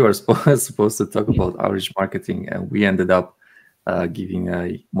 So we were supposed to talk about outreach marketing, and we ended up giving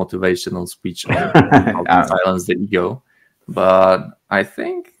a motivational speech on how to silence the ego. But I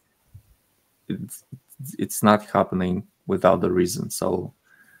think it's not happening without the reason. So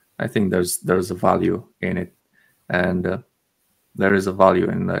I think there's a value in it, and there is a value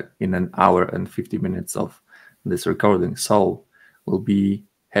in an hour and 50 minutes of this recording. So we'll be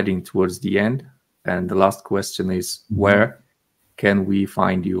heading towards the end, and the last question is, where can we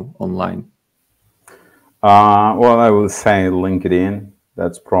find you online? Well, I will say LinkedIn.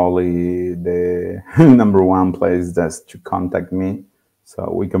 That's probably the number one place that's to contact me.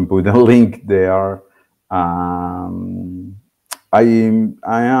 So we can put a link there. I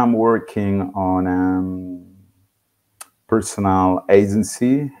am working on personal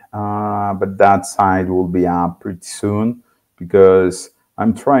agency, but that site will be up pretty soon because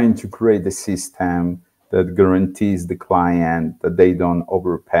I'm trying to create a system that guarantees the client that they don't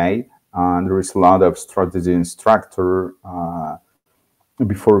overpay. And there is a lot of strategy and structure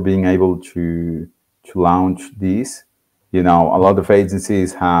before being able to launch this. You know, a lot of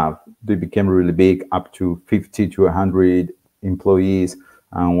agencies they became really big, up to 50 to 100 employees.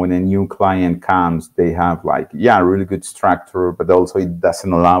 And when a new client comes, they have really good structure, but also it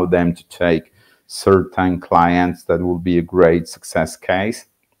doesn't allow them to take certain clients that will be a great success case.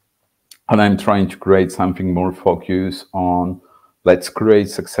 And I'm trying to create something more focused on, let's create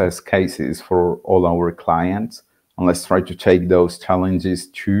success cases for all our clients, and let's try to take those challenges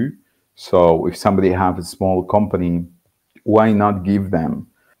too. So if somebody has a small company, why not give them,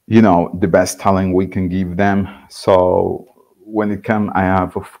 the best talent we can give them? So when it comes, I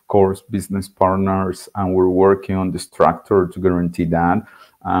have, of course, business partners, and we're working on the structure to guarantee that.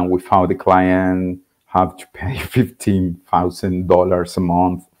 And without the client have to pay $15,000 a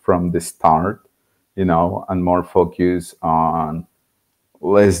month from the start, and more focus on,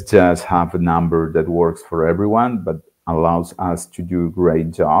 let's just have a number that works for everyone, but allows us to do a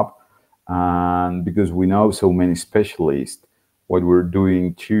great job. And because we know so many specialists, what we're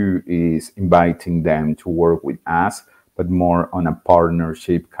doing too is inviting them to work with us, but more on a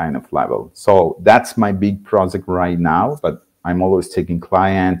partnership kind of level. So that's my big project right now, but I'm always taking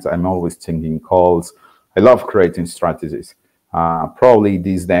clients. I'm always taking calls. I love creating strategies. Probably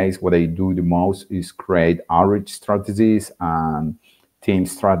these days, what I do the most is create outreach strategies and team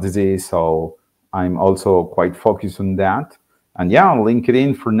strategies. So I'm also quite focused on that. And yeah,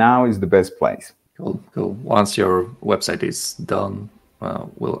 LinkedIn for now is the best place. Cool. Once your website is done,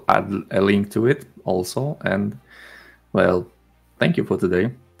 we'll add a link to it also. And well, thank you for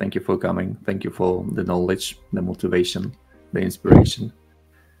today. Thank you for coming. Thank you for the knowledge, the motivation, the inspiration.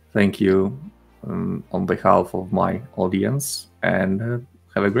 Thank you on behalf of my audience, and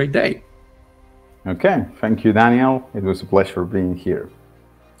have a great day. Okay. Thank you, Daniel. It was a pleasure being here.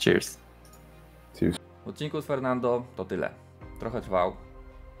 Cheers. Cheers. W odcinku z Fernando to tyle. Trochę trwał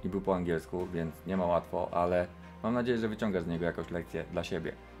i był po angielsku, więc nie ma łatwo, ale mam nadzieję, że wyciągasz z niego jakąś lekcję dla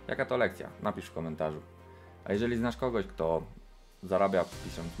siebie. Jaka to lekcja? Napisz w komentarzu. A jeżeli znasz kogoś, kto zarabia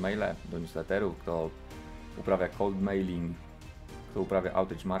pisząc maile do newsletterów, kto uprawia cold mailing, kto uprawia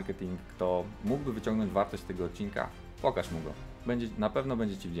outreach marketing, kto mógłby wyciągnąć wartość z tego odcinka, pokaż mu go. Na pewno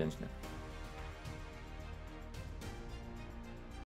będzie Ci wdzięczny.